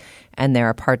piece, and there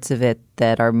are parts of it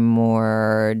that are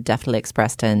more deftly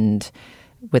expressed and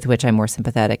with which I'm more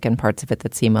sympathetic, and parts of it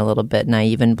that seem a little bit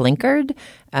naive and blinkered.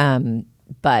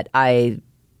 But I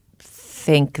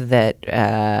think that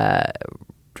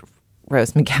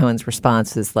Rose McGowan's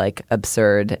response is like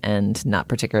absurd and not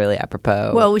particularly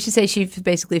apropos. Well, we should say she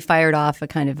basically fired off a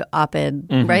kind of op-ed,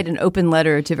 right? An open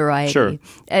letter to Variety, sure.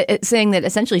 Saying that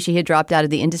essentially she had dropped out of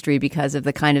the industry because of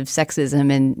the kind of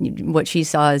sexism and what she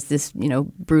saw as this,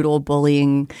 brutal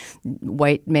bullying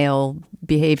white male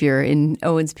behavior in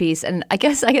Owen's piece. And I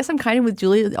guess I'm kind of with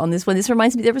Julia on this one. This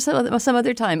reminds me, there was some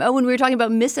other time. Oh, when we were talking about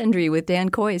misandry with Dan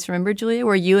Coyce, remember, Julia,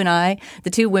 where you and I,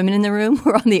 the 2 women in the room,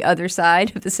 were on the other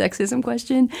side of the sexism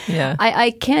question. Yeah.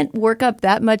 I can't work up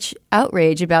that much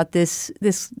outrage about this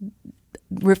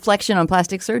reflection on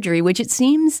plastic surgery, which it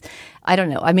seems, I don't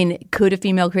know. I mean, could a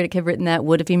female critic have written that?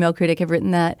 Would a female critic have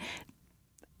written that?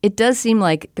 It does seem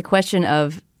like the question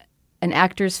of an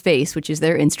actor's face, which is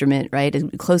their instrument, right? A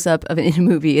close-up of in a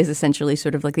movie is essentially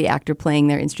sort of like the actor playing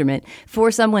their instrument.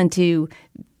 For someone to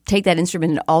take that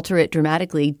instrument and alter it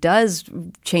dramatically does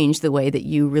change the way that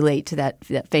you relate to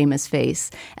that famous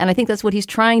face. And I think that's what he's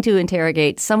trying to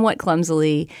interrogate somewhat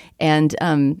clumsily and,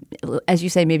 as you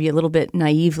say, maybe a little bit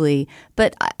naively.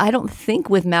 But I don't think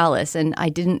with malice, and I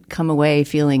didn't come away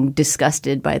feeling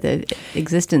disgusted by the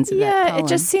existence of that column. It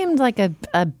just seemed like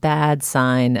a bad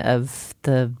sign of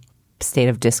the state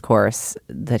of discourse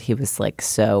that he was like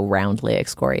so roundly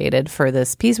excoriated for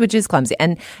this piece, which is clumsy.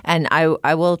 And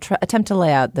I will attempt to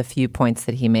lay out the few points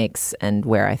that he makes and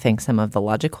where I think some of the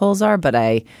logic holes are, but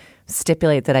I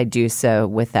stipulate that I do so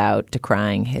without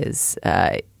decrying his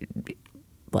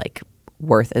like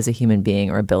worth as a human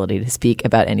being or ability to speak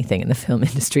about anything in the film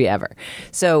industry ever.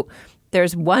 So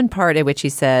there's one part in which he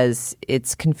says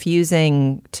it's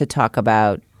confusing to talk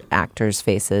about actors'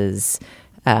 faces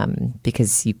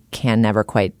because you can never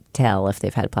quite tell if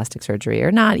they've had plastic surgery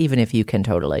or not, even if you can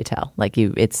totally tell. Like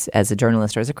it's as a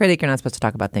journalist or as a critic, you're not supposed to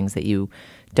talk about things that you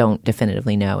don't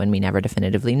definitively know, and we never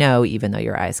definitively know, even though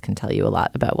your eyes can tell you a lot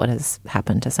about what has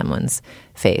happened to someone's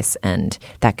face, and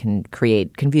that can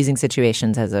create confusing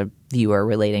situations as a viewer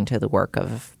relating to the work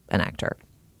of an actor.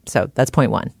 So that's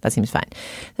point one. That seems fine.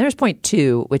 Then there's point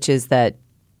two, which is that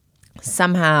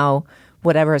somehow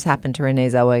whatever has happened to Renee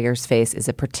Zellweger's face is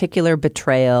a particular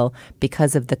betrayal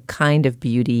because of the kind of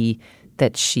beauty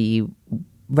that she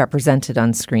represented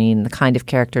on screen, the kind of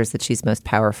characters that she's most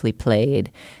powerfully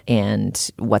played, and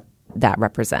what that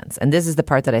represents. And this is the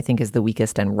part that I think is the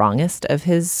weakest and wrongest of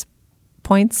his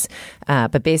points.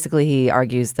 But basically he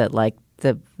argues that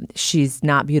she's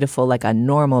not beautiful like a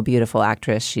normal beautiful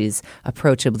actress. She's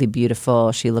approachably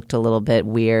beautiful. She looked a little bit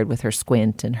weird with her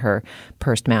squint and her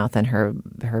pursed mouth and her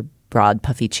broad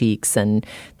puffy cheeks, and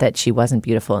that she wasn't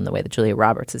beautiful in the way that Julia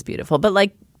Roberts is beautiful.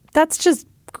 But that's just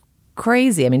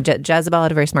crazy. I mean, Jezebel had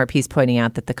a very smart piece pointing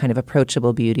out that the kind of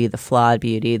approachable beauty, the flawed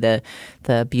beauty, the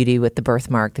beauty with the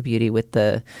birthmark, the beauty with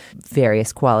the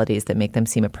various qualities that make them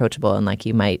seem approachable, and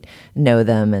you might know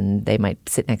them and they might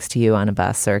sit next to you on a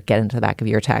bus or get into the back of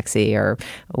your taxi or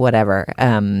whatever.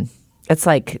 It's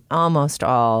like almost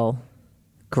all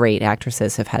great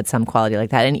actresses have had some quality like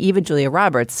that. And even Julia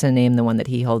Roberts, to name the one that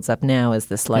he holds up now, is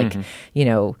this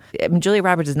Julia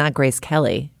Roberts is not Grace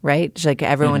Kelly, right?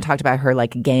 Everyone talked about her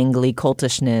gangly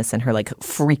cultishness and her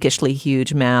freakishly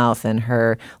huge mouth and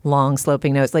her long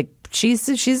sloping nose.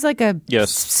 She's like a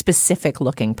specific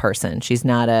looking person. She's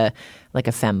not a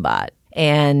fembot.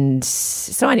 And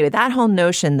so anyway, that whole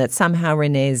notion that somehow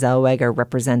Renee Zellweger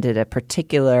represented a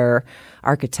particular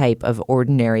archetype of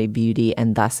ordinary beauty,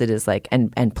 and thus it is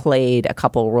and played a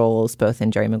couple roles both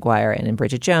in Jerry Maguire and in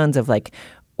Bridget Jones of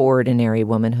ordinary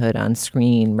womanhood on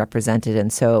screen represented,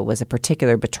 and so it was a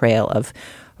particular betrayal of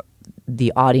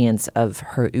the audience of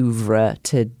her oeuvre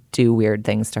to do weird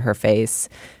things to her face,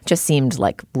 just seemed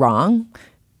wrong.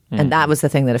 And that was the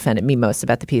thing that offended me most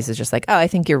about the piece, is just I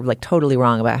think you're totally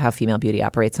wrong about how female beauty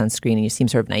operates on screen, and you seem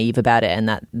sort of naive about it, and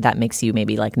that makes you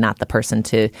maybe not the person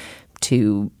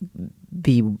to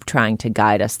be trying to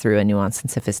guide us through a nuanced and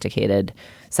sophisticated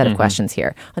set of questions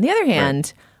here. On the other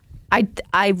hand,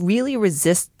 I really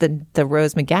resist the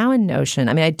Rose McGowan notion.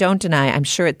 I mean, I don't deny, I'm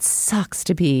sure it sucks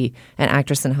to be an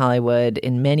actress in Hollywood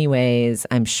in many ways.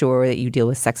 I'm sure that you deal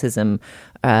with sexism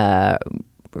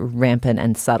rampant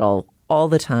and subtle all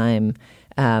the time.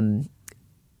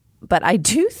 But I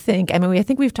do think, I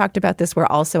think we've talked about this,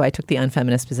 where also I took the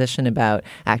unfeminist position about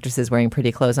actresses wearing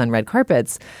pretty clothes on red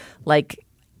carpets.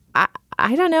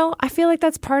 I don't know. I feel like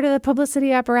that's part of the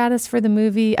publicity apparatus for the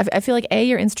movie. I feel like,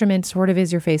 your instrument sort of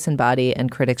is your face and body,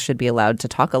 and critics should be allowed to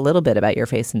talk a little bit about your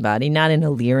face and body, not in a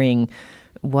leering,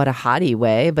 what a hottie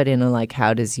way, but in a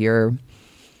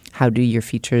how do your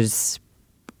features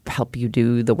help you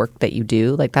do the work that you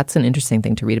do? That's an interesting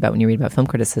thing to read about when you read about film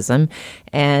criticism.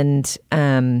 And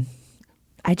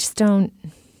I just don't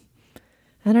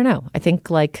know. I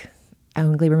think Owen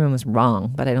Gleiberman was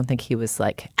wrong, but I don't think he was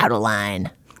out of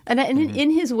line. And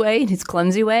in his way, in his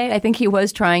clumsy way, I think he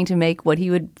was trying to make what he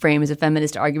would frame as a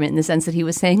feminist argument, in the sense that he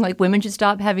was saying women should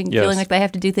stop feeling like they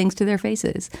have to do things to their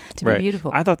faces to be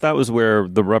beautiful. I thought that was where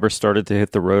the rubber started to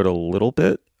hit the road a little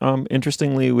bit,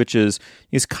 interestingly, which is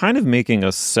he's kind of making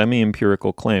a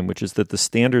semi-empirical claim, which is that the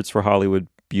standards for Hollywood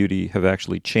beauty have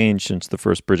actually changed since the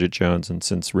first Bridget Jones and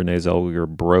since Renee Zellweger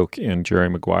broke in Jerry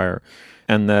Maguire,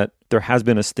 and that there has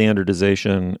been a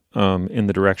standardization in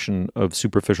the direction of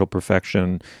superficial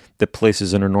perfection that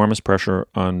places an enormous pressure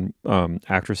on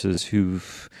actresses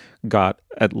who've got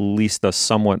at least a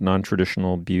somewhat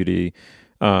non-traditional beauty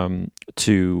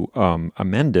to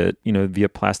amend it, via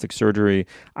plastic surgery.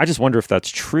 I just wonder if that's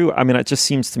true. I mean, it just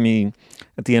seems to me,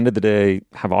 at the end of the day,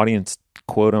 have audience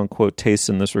quote unquote tastes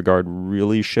in this regard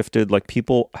really shifted. Like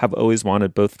people have always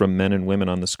wanted, both from men and women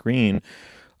on the screen,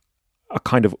 a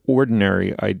kind of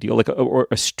ordinary ideal, like or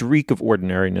a streak of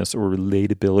ordinariness or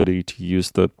relatability, to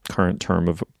use the current term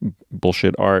of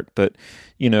bullshit art. But,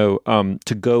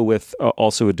 to go with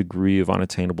also a degree of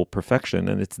unattainable perfection.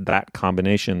 And it's that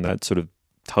combination, that sort of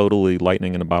totally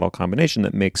lightning in a bottle combination,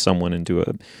 that makes someone into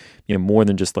a, more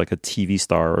than just like a TV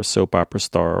star or a soap opera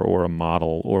star or a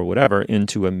model or whatever,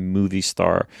 into a movie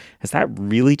star. Has that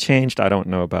really changed? I don't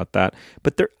know about that.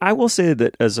 But I will say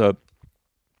that as a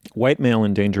white male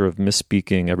in danger of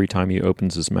misspeaking every time he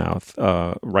opens his mouth,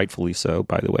 rightfully so,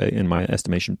 by the way, in my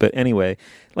estimation. But anyway,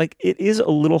 like it is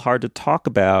a little hard to talk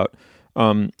about.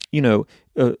 You're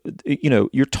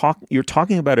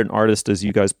talking about an artist, as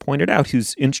you guys pointed out,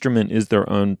 whose instrument is their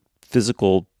own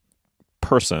physical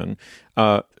person.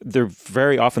 They're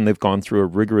very often, they've gone through a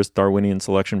rigorous Darwinian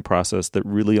selection process that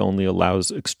really only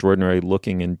allows extraordinary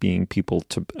looking and being people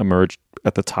to emerge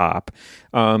at the top.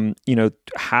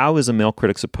 How is a male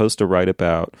critic supposed to write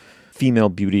about female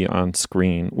beauty on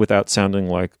screen without sounding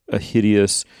like a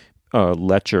hideous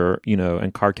lecher,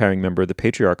 and card-carrying member of the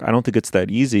patriarch? I don't think it's that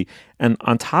easy. And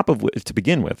on top of which, to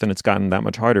begin with, and it's gotten that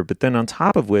much harder, but then on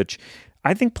top of which,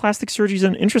 I think plastic surgery is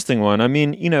an interesting one. I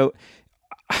mean,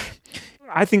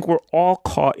 I think we're all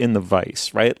caught in the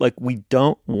vice, right? Like, we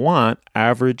don't want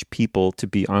average people to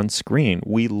be on screen.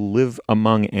 We live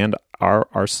among and are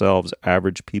ourselves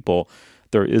average people.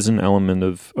 There is an element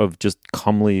of just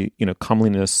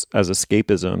comeliness as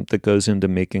escapism that goes into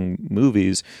making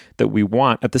movies that we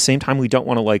want. At the same time, we don't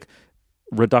want to like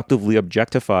reductively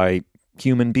objectify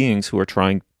human beings who are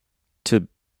trying to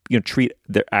treat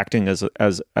their acting as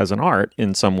an art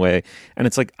in some way. And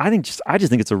it's like, I just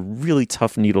think it's a really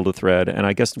tough needle to thread. And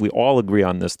I guess we all agree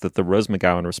on this, that the Rose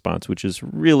McGowan response, which is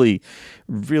really,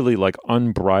 really like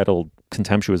unbridled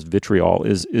contemptuous vitriol,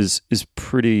 is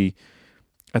pretty,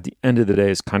 at the end of the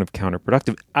day, is kind of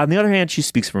counterproductive. On the other hand, she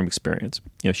speaks from experience.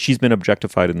 She's been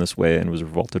objectified in this way and was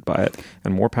revolted by it,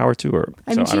 and more power to her.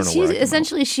 I mean, she's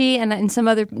essentially, she and some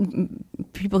other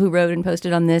people who wrote and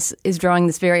posted on this is drawing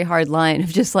this very hard line of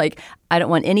just like, I don't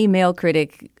want any male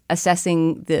critic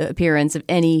assessing the appearance of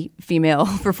any female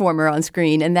performer on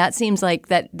screen. And that seems like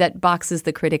that boxes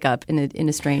the critic up in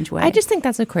a strange way. I just think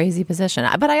that's a crazy position.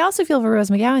 But I also feel for Rose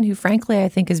McGowan, who frankly I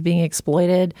think is being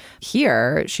exploited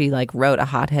here. She like wrote a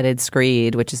hot-headed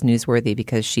screed, which is newsworthy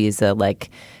because she's a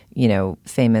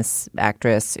famous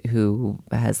actress who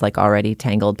has like already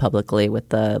tangled publicly with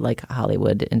the like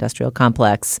Hollywood industrial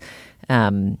complex.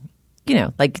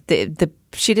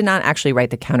 She did not actually write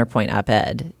the counterpoint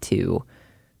op-ed to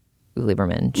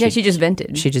Lieberman. She just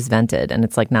vented. She just vented, and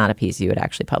it's like not a piece you would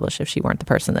actually publish if she weren't the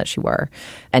person that she were.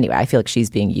 Anyway, I feel like she's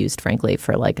being used, frankly,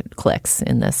 for like clicks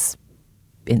in this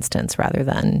instance rather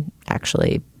than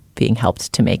actually being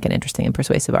helped to make an interesting and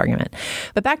persuasive argument.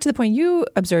 But back to the point you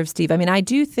observed, Steve, I mean, I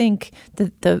do think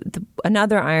that the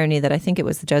another irony that I think it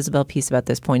was the Jezebel piece about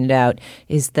this pointed out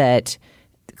is that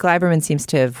Gleiberman seems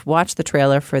to have watched the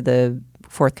trailer for the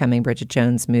forthcoming Bridget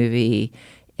Jones movie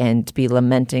and be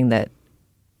lamenting that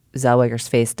Zellweger's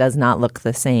face does not look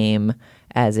the same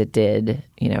as it did,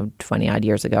 20 odd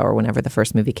years ago or whenever the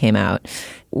first movie came out,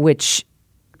 which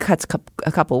cuts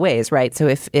a couple ways, right? So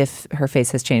if her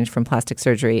face has changed from plastic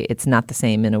surgery, it's not the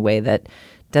same in a way that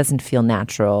doesn't feel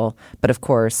natural. But of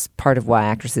course, part of why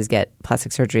actresses get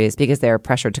plastic surgery is because they're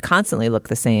pressured to constantly look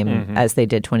the same as they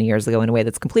did 20 years ago in a way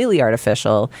that's completely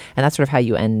artificial. And that's sort of how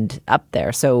you end up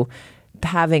there. So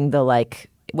having the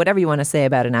whatever you want to say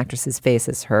about an actress's face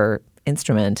as her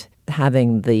instrument,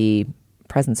 having the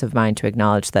presence of mind to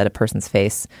acknowledge that a person's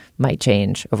face might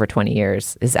change over 20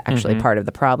 years is actually part of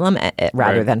the problem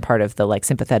rather than part of the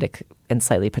sympathetic and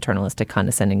slightly paternalistic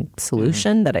condescending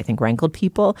solution that I think rankled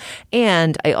people.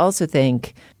 And I also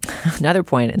think another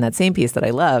point in that same piece that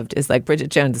I loved is Bridget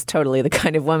Jones is totally the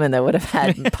kind of woman that would have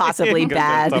had possibly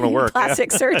bad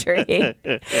plastic surgery.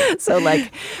 So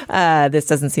this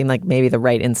doesn't seem like maybe the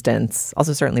right instance.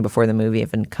 Also certainly before the movie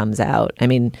even comes out. I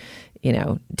mean,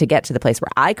 to get to the place where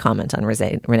I comment on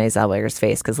Renee Zellweger's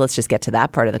face, because let's just get to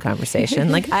that part of the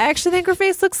conversation. I actually think her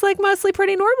face looks mostly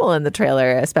pretty normal in the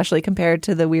trailer, especially compared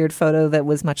to the weird photo that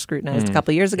was much scrutinized a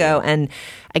couple of years ago. And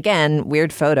again,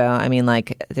 weird photo. I mean,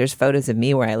 there's photos of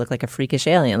me where I look like a freakish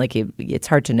alien. It's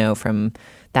hard to know from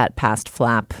that past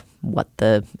flap what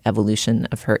the evolution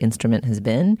of her instrument has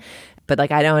been. But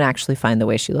I don't actually find the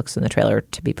way she looks in the trailer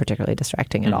to be particularly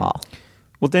distracting at all.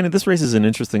 Well, Dana, this raises an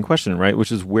interesting question, right?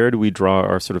 Which is, where do we draw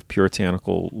our sort of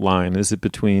puritanical line? Is it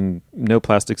between no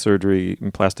plastic surgery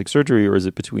and plastic surgery, or is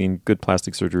it between good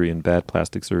plastic surgery and bad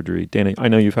plastic surgery? Dana, I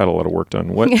know you've had a lot of work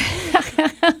done. What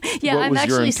Yeah, What I'm was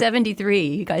your actually 73.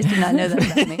 You guys did not know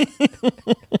that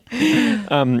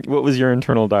about me. What was your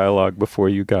internal dialogue before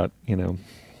you got, do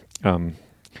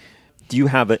you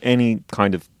have any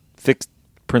kind of fixed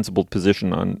principled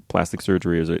position on plastic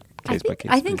surgery, or is it case by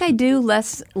case? I think I do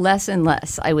less and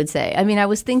less, I would say. I mean, I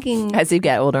was thinking... As you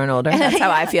get older and older. That's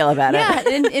how I feel about it. Yeah,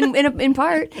 in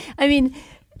part. I mean...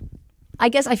 I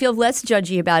guess I feel less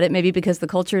judgy about it, maybe because the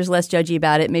culture is less judgy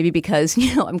about it, maybe because,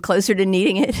 I'm closer to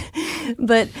needing it.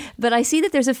 But I see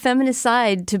that there's a feminist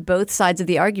side to both sides of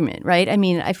the argument, right? I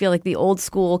mean, I feel like the old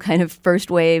school kind of first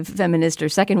wave feminist or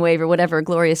second wave or whatever,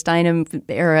 Gloria Steinem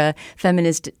era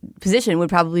feminist position would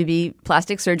probably be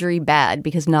plastic surgery bad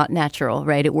because not natural,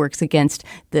 right? It works against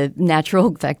the natural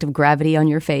effect of gravity on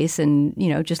your face and,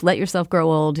 just let yourself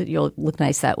grow old. You'll look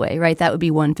nice that way, right? That would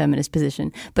be one feminist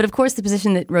position. But of course, the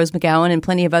position that Rose McGowan and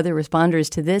plenty of other responders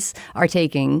to this are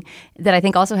taking that I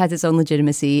think also has its own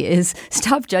legitimacy is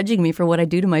stop judging me for what I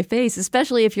do to my face,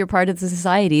 especially if you're part of the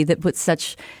society that puts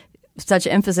such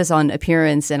emphasis on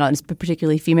appearance and on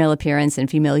particularly female appearance and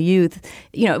female youth,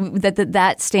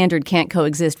 that standard can't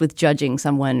coexist with judging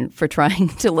someone for trying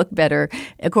to look better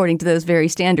according to those very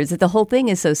standards. That the whole thing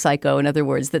is so psycho, in other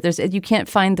words, that you can't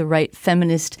find the right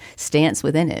feminist stance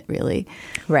within it, really.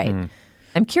 Right. Mm.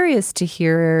 I'm curious to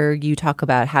hear you talk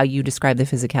about how you describe the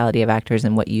physicality of actors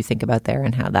and what you think about there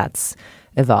and how that's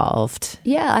evolved.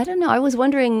 Yeah, I don't know. I was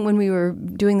wondering when we were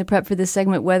doing the prep for this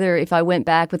segment whether if I went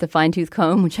back with a fine-tooth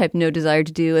comb, which I have no desire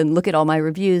to do, and look at all my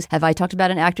reviews, have I talked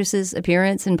about an actress's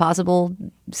appearance and possible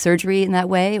surgery in that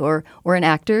way or an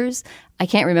actor's? I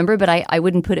can't remember, but I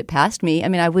wouldn't put it past me. I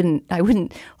mean, I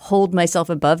wouldn't hold myself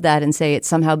above that and say it's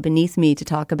somehow beneath me to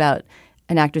talk about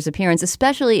an actor's appearance,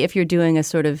 especially if you're doing a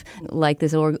sort of like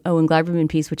this Owen Gleiberman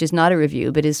piece, which is not a review,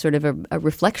 but is sort of a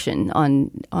reflection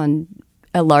on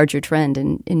a larger trend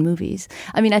in movies.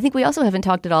 I mean, I think we also haven't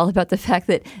talked at all about the fact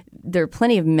that there are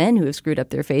plenty of men who have screwed up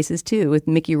their faces too, with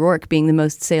Mickey Rourke being the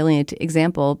most salient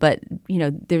example. But,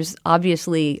 there's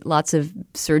obviously lots of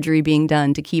surgery being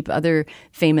done to keep other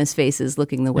famous faces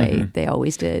looking the way they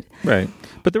always did. Right.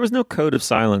 But there was no code of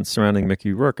silence surrounding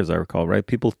Mickey Rourke, as I recall, right?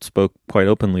 People spoke quite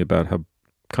openly about how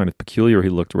kind of peculiar he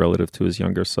looked relative to his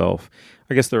younger self.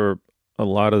 I guess there are a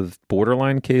lot of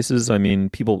borderline cases. I mean,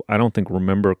 people I don't think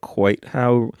remember quite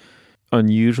how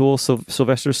unusual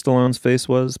Sylvester Stallone's face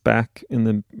was back in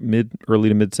the early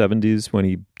to mid 70s when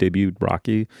he debuted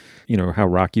Rocky. How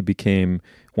Rocky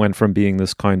went from being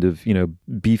this kind of,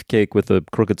 beefcake with a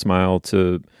crooked smile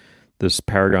to this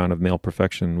paragon of male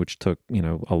perfection, which took,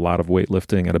 a lot of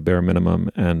weightlifting at a bare minimum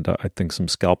and I think some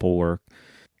scalpel work.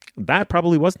 That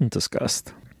probably wasn't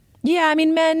discussed. Yeah, I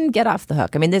mean, men get off the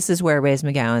hook. I mean, this is where Rose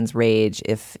McGowan's rage,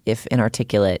 if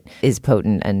inarticulate, is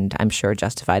potent and I'm sure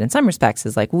justified in some respects,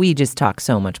 is like, we just talk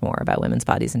so much more about women's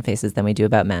bodies and faces than we do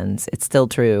about men's. It's still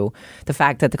true. The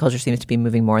fact that the culture seems to be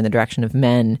moving more in the direction of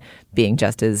men being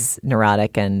just as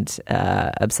neurotic and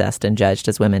obsessed and judged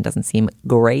as women doesn't seem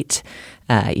great,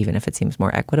 even if it seems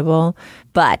more equitable.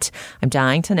 But I'm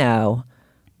dying to know,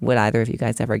 would either of you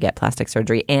guys ever get plastic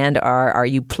surgery? And are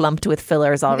you plumped with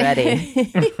fillers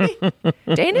already?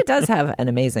 Dana does have an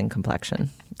amazing complexion.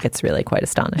 It's really quite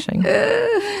astonishing.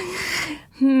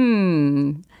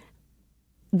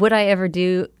 Would I ever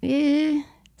do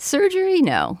surgery?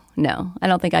 No. I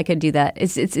don't think I could do that.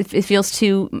 It feels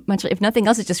too much. If nothing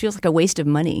else, it just feels like a waste of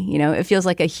money. It feels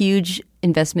like a huge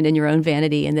investment in your own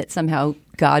vanity, and that somehow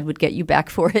God would get you back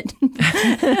for it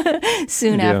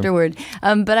soon afterward.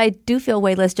 But I do feel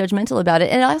way less judgmental about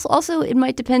it. And also, it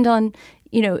might depend on,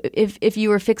 if you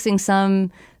were fixing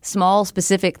some small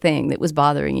specific thing that was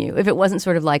bothering you. If it wasn't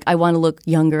sort of like, I want to look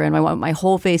younger and I want my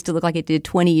whole face to look like it did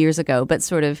 20 years ago, but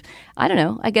sort of, I don't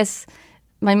know, I guess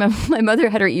my mother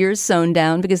had her ears sewn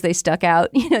down because they stuck out.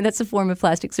 That's a form of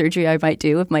plastic surgery I might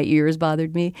do if my ears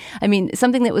bothered me. I mean,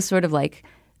 something that was sort of like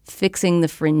fixing the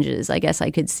fringes, I guess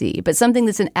I could see. But something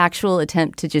that's an actual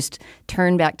attempt to just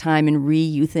turn back time and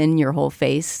re-youthen your whole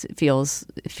face feels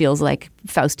like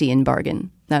Faustian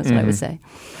bargain. That's what I would say.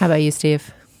 How about you,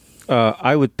 Steve?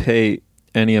 I would pay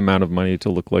any amount of money to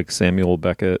look like Samuel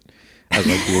Beckett as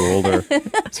I grew older.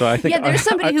 So I think there's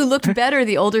somebody who looked better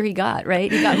the older he got, right?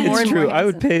 He got more and true. more.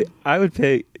 I would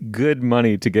pay good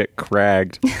money to get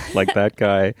cragged like that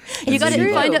guy. You got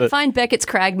to find Beckett's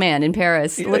Cragman in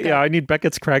Paris. I need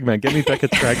Beckett's Cragman. Get me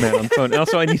Beckett's Cragman on the phone. And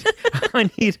also,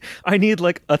 I need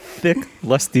like a thick,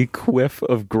 lusty quiff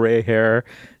of gray hair,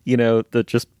 that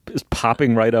just is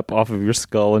popping right up off of your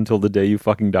skull until the day you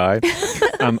fucking die.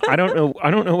 I don't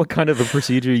know what kind of a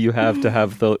procedure you have to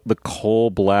have the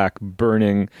coal black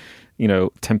burning,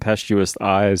 tempestuous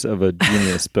eyes of a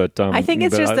genius. But I think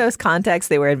it's just those contexts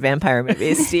they wear in vampire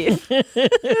movies, Steve.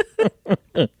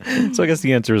 So I guess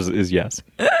the answer is yes.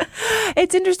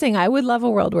 It's interesting. I would love a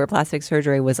world where plastic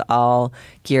surgery was all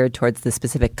geared towards the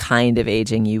specific kind of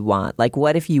aging you want. Like,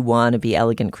 what if you want to be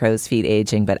elegant crow's feet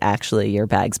aging, but actually your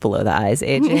bag's below the eyes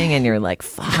aging, and you're like,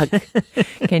 fuck,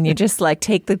 can you just like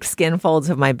take the skin folds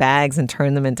of my bags and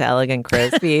turn them into elegant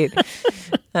crow's feet?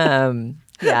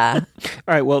 Yeah. All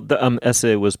right. Well, the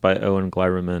essay was by Owen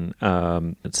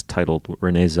Gleiberman. It's titled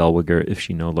Renee Zellweger, If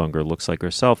She No Longer Looks Like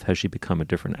Herself, Has She Become a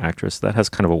Different Actress? That has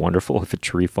kind of a wonderful, if a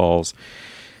tree falls,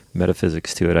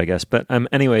 metaphysics to it, I guess. But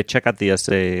anyway, check out the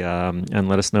essay and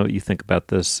let us know what you think about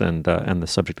this and the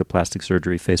subject of plastic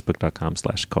surgery,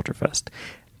 facebook.com/culturefest.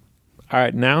 All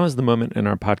right. Now is the moment in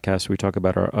our podcast where we talk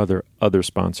about our other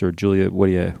sponsor. Julia, what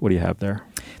do you have there?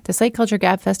 The Slate Culture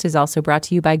Gabfest is also brought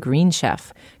to you by Green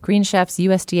Chef. Green Chef's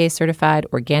USDA-certified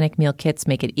organic meal kits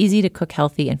make it easy to cook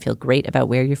healthy and feel great about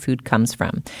where your food comes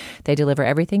from. They deliver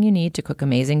everything you need to cook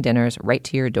amazing dinners right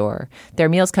to your door. Their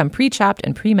meals come pre-chopped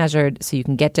and pre-measured, so you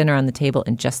can get dinner on the table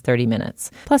in just 30 minutes.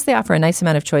 Plus, they offer a nice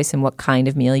amount of choice in what kind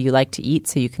of meal you like to eat,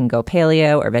 so you can go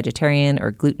paleo or vegetarian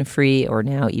or gluten-free, or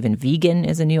now even vegan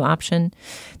is a new option.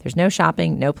 There's no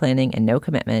shopping, no planning, and no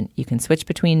commitment. You can switch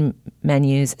between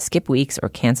menus, skip weeks, or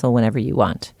cancel whenever you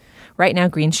want. Right now,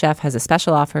 Green Chef has a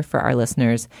special offer for our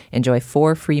listeners. Enjoy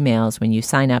 4 free meals when you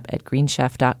sign up at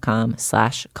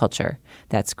greenchef.com/culture.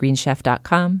 That's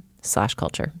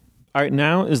greenchef.com/culture. All right,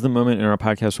 now is the moment in our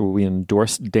podcast where we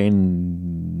endorse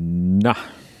Dana.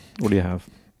 What do you have?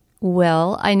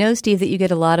 Well, I know, Steve, that you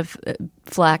get a lot of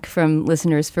flack from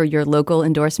listeners for your local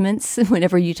endorsements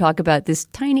whenever you talk about this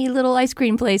tiny little ice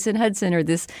cream place in Hudson or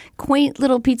this quaint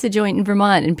little pizza joint in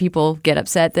Vermont, and people get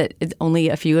upset that only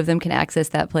a few of them can access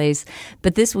that place.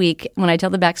 But this week, when I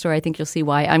tell the backstory, I think you'll see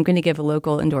why. I'm going to give a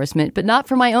local endorsement, but not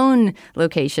for my own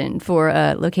location, for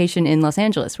a location in Los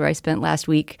Angeles where I spent last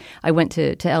week. I went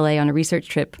to LA on a research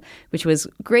trip, which was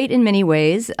great in many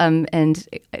ways, and it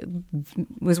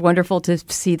was wonderful to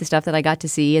see the stuff that I got to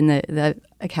see in the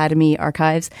Academy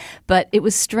archives. But it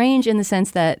was strange in the sense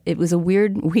that it was a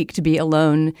weird week to be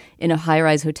alone in a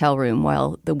high-rise hotel room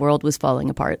while the world was falling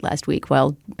apart last week,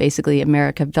 while basically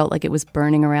America felt like it was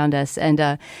burning around us. And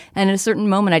at a certain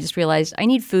moment, I just realized I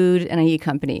need food and I need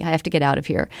company. I have to get out of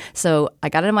here. So I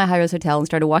got out of my high-rise hotel and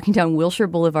started walking down Wilshire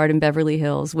Boulevard in Beverly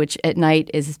Hills, which at night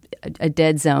is a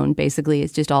dead zone, basically.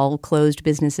 It's just all closed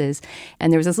businesses.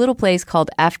 And there was this little place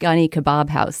called Afghani Kebab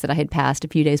House that I had passed a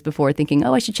few days before, thinking,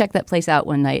 oh, I should check that place out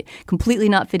one night, completely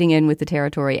not fitting in with the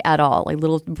territory at all, a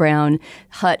little brown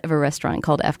hut of a restaurant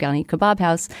called Afghani Kebab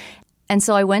House. And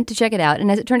so I went to check it out.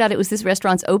 And as it turned out, it was this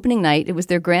restaurant's opening night. It was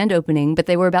their grand opening, but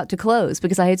they were about to close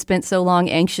because I had spent so long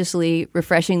anxiously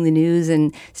refreshing the news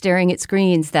and staring at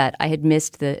screens that I had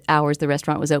missed the hours the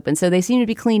restaurant was open. So they seemed to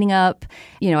be cleaning up.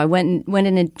 You know, I went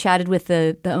in and chatted with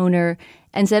the owner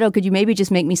and said, oh, could you maybe just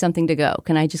make me something to go?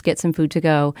 Can I just get some food to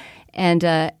go? And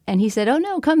he said, oh,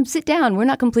 no, come sit down. We're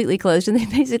not completely closed. And they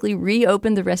basically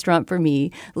reopened the restaurant for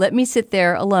me, let me sit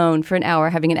there alone for an hour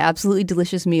having an absolutely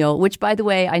delicious meal, which, by the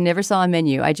way, I never saw a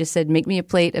menu. I just said, make me a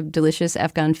plate of delicious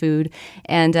Afghan food.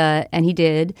 And he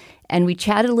did. And we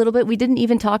chatted a little bit. We didn't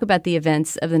even talk about the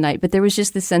events of the night, but there was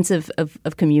just this sense of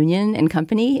communion and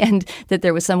company, and that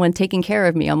there was someone taking care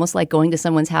of me, almost like going to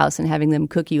someone's house and having them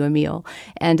cook you a meal.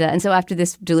 And so after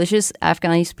this delicious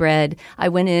Afghani spread, I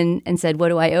went in and said, what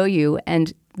do I owe you?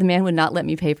 And the man would not let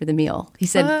me pay for the meal. He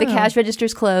said, the cash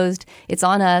register's closed. It's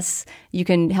on us. You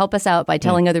can help us out by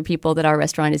telling other people that our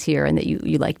restaurant is here and that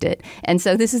you liked it. And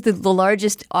so this is the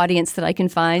largest audience that I can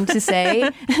find to say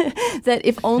that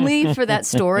if only for that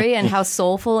story and how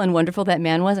soulful and wonderful that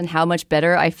man was and how much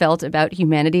better I felt about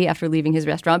humanity after leaving his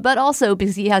restaurant, but also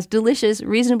because he has delicious,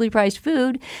 reasonably priced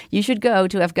food, you should go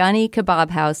to Afghani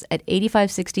Kebab House at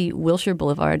 8560 Wilshire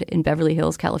Boulevard in Beverly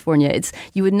Hills, California.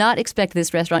 You would not expect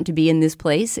this restaurant to be in this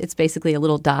place. It's basically a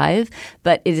little dive,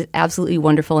 but it is absolutely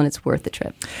wonderful and it's worth the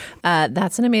trip.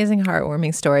 That's an amazing,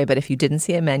 heartwarming story. But if you didn't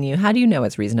see a menu, how do you know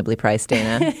it's reasonably priced,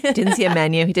 Dana? Didn't see a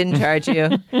menu. He didn't charge you.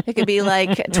 It could be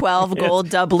like 12 gold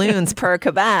doubloons per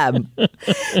kebab.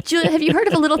 Julia, have you heard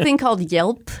of a little thing called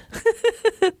Yelp?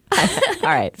 All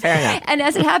right, fair enough. And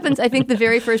as it happens, I think the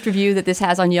very first review that this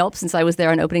has on Yelp since I was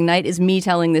there on opening night is me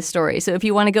telling this story. So if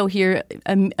you want to go hear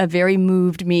a very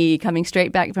moved me coming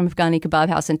straight back from Afghani Kebab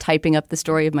House and typing up the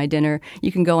story of my dinner,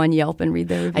 you can go on Yelp and read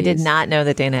their reviews. I did not know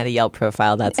that Dana had a Yelp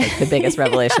profile. That's like the biggest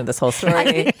revelation of this whole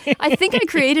story. I think I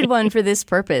created one for this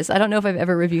purpose. I don't know if I've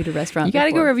ever reviewed a restaurant You got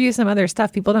to before. go review some other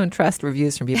stuff. People don't trust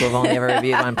reviews from people who've only ever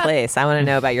reviewed one place. I want to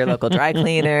know about your local dry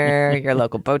cleaner, your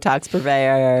local Botox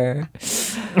purveyor.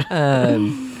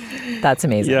 That's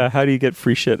amazing. Yeah, how do you get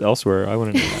free shit elsewhere? I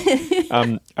want to know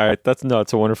that. All right,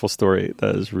 it's a wonderful story.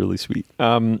 That is really sweet.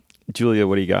 Julia,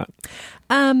 what do you got?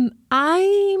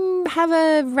 I have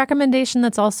a recommendation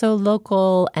that's also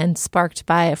local and sparked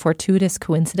by a fortuitous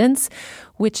coincidence,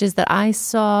 which is that I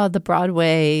saw the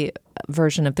Broadway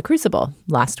version of The Crucible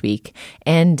last week,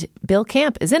 and Bill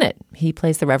Camp is in it. He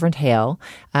plays the Reverend Hale,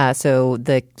 so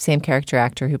the same character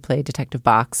actor who played Detective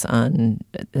Box on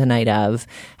The Night of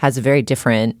has a very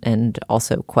different and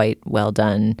also quite well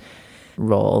done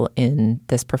role in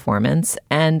this performance.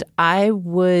 And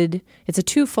it's a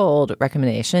twofold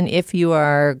recommendation. If you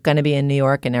are going to be in New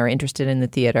York and are interested in the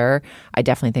theater, I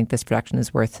definitely think this production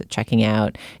is worth checking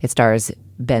out. It stars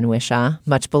Ben Whishaw,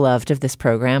 much beloved of this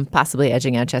program, possibly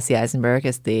edging out Jesse Eisenberg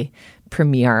as the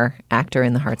premier actor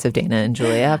in the hearts of Dana and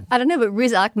Julia. I don't know, but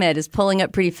Riz Ahmed is pulling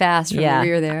up pretty fast from the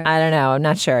rear there. I don't know. I'm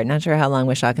not sure. Not sure how long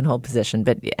Whishaw can hold position.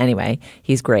 But anyway,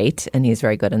 he's great, and he's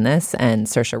very good in this. And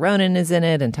Saoirse Ronan is in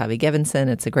it, and Tavi Gevinson.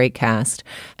 It's a great cast.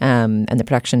 And the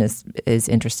production is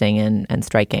interesting and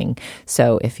striking.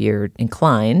 So if you're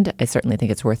inclined, I certainly think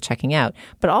it's worth checking out.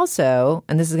 But also,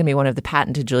 and this is going to be one of the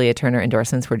patented Julia Turner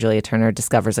endorsements where Julia Turner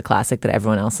discovers a classic that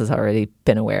everyone else has already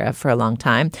been aware of for a long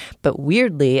time. But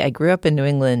weirdly, I grew up in New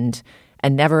England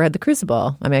and never read The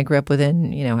Crucible. I mean, I grew up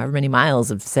within, however many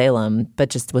miles of Salem, but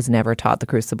just was never taught The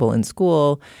Crucible in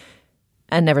school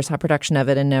and never saw production of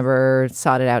it and never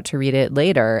sought it out to read it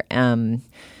later.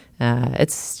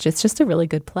 It's just a really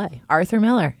good play. Arthur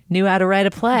Miller knew how to write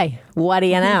a play. What do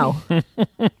you know?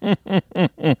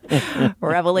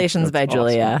 Revelations by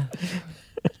Julia.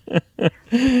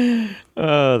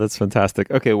 Oh, that's fantastic.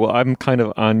 Okay, well, I'm kind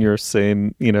of on your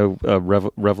same,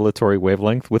 revelatory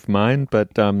wavelength with mine, but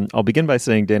I'll begin by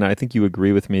saying, Dana, I think you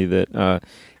agree with me that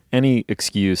any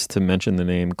excuse to mention the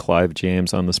name Clive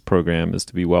James on this program is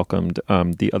to be welcomed.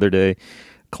 The other day,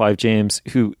 Clive James,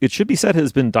 who it should be said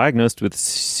has been diagnosed with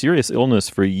serious illness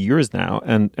for years now,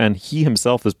 and he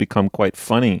himself has become quite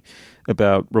funny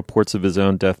about reports of his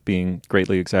own death being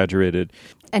greatly exaggerated.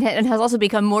 And has also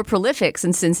become more prolific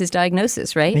since his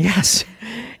diagnosis, right? Yes,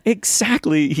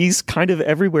 exactly. He's kind of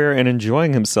everywhere and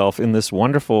enjoying himself in this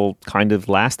wonderful kind of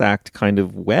last act kind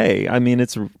of way. I mean,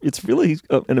 it's really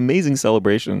an amazing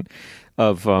celebration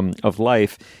of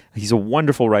life. He's a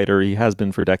wonderful writer. He has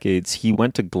been for decades. He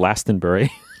went to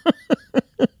Glastonbury,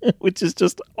 which is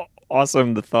just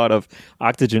awesome. The thought of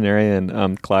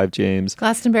octogenarian Clive James.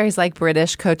 Glastonbury's like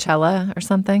British Coachella or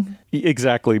something.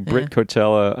 Exactly,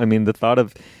 Coachella. I mean, the thought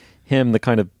of him, the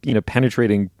kind of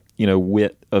penetrating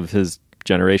wit of his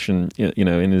generation,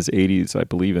 in his 80s, I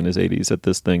believe in his 80s at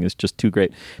this thing is just too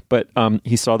great. But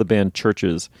he saw the band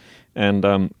Churches,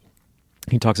 and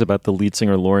he talks about the lead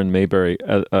singer Lauren Mayberry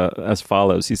as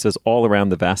follows. He says, all around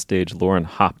the vast stage, Lauren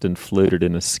hopped and floated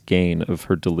in a skein of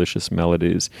her delicious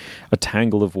melodies, a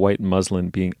tangle of white muslin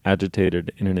being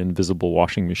agitated in an invisible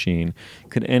washing machine.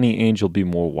 Could any angel be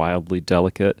more wildly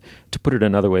delicate? To put it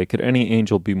another way, could any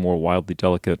angel be more wildly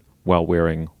delicate while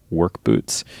wearing work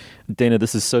boots? Dana,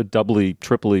 this is so doubly,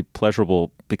 triply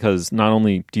pleasurable because not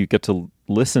only do you get to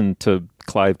listen to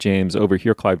Clive James,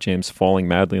 overhear Clive James falling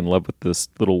madly in love with this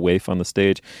little waif on the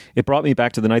stage. It brought me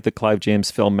back to the night that Clive James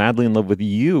fell madly in love with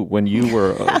you when you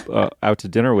were out to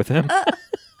dinner with him.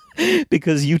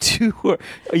 Because you two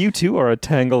are a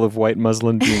tangle of white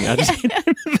muslin being agitated in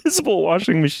an invisible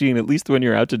washing machine, at least when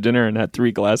you're out to dinner and had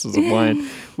 3 glasses of wine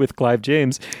with Clive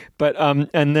James. But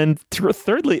and then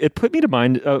thirdly, it put me to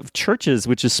mind of Churches,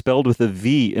 which is spelled with a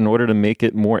V in order to make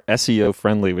it more SEO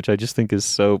friendly, which I just think is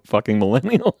so fucking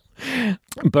millennial.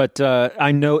 But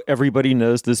I know everybody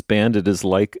knows this band. It is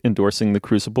like endorsing The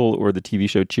Crucible or the TV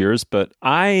show Cheers. But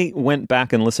I went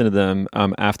back and listened to them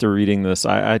after reading this.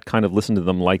 I'd kind of listened to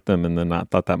them, liked them, and then not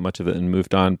thought that much of it and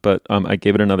moved on. But I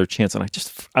gave it another chance. And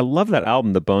I love that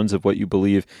album, The Bones of What You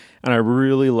Believe. And I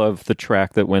really love the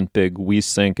track that went big, We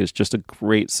Sink, is just a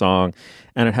great song.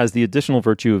 And it has the additional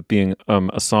virtue of being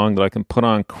a song that I can put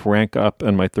on crank up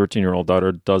and my 13-year-old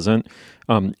daughter doesn't.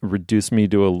 Reduce me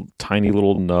to a tiny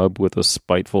little nub with a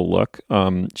spiteful look.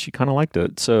 She kind of liked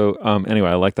it. So anyway,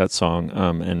 I like that song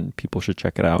and people should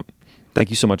check it out. Thank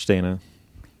you so much, Dana.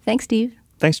 Thanks, Steve.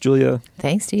 Thanks, Julia.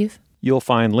 Thanks, Steve. You'll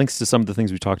find links to some of the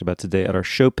things we talked about today at our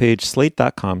show page,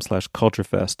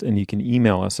 slate.com/culturefest. And you can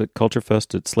email us at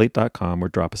culturefest@slate.com or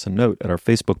drop us a note at our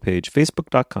Facebook page,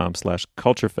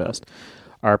 facebook.com/culturefest.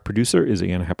 Our producer is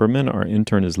Ann Hepperman. Our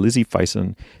intern is Lizzie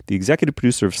Feisen. The executive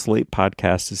producer of Slate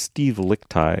Podcasts is Steve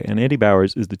Lickteig. And Andy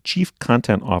Bowers is the chief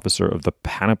content officer of the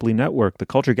Panoply Network, the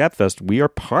Culture Gabfest. We are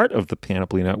part of the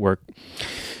Panoply Network.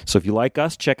 So if you like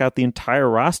us, check out the entire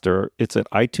roster. It's at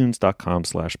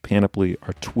itunes.com/panoply.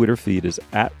 Our Twitter feed is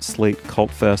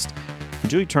 @SlateCultFest. For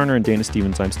Julie Turner and Dana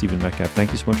Stevens, I'm Stephen Metcalf.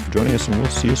 Thank you so much for joining us, and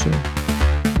we'll see you soon.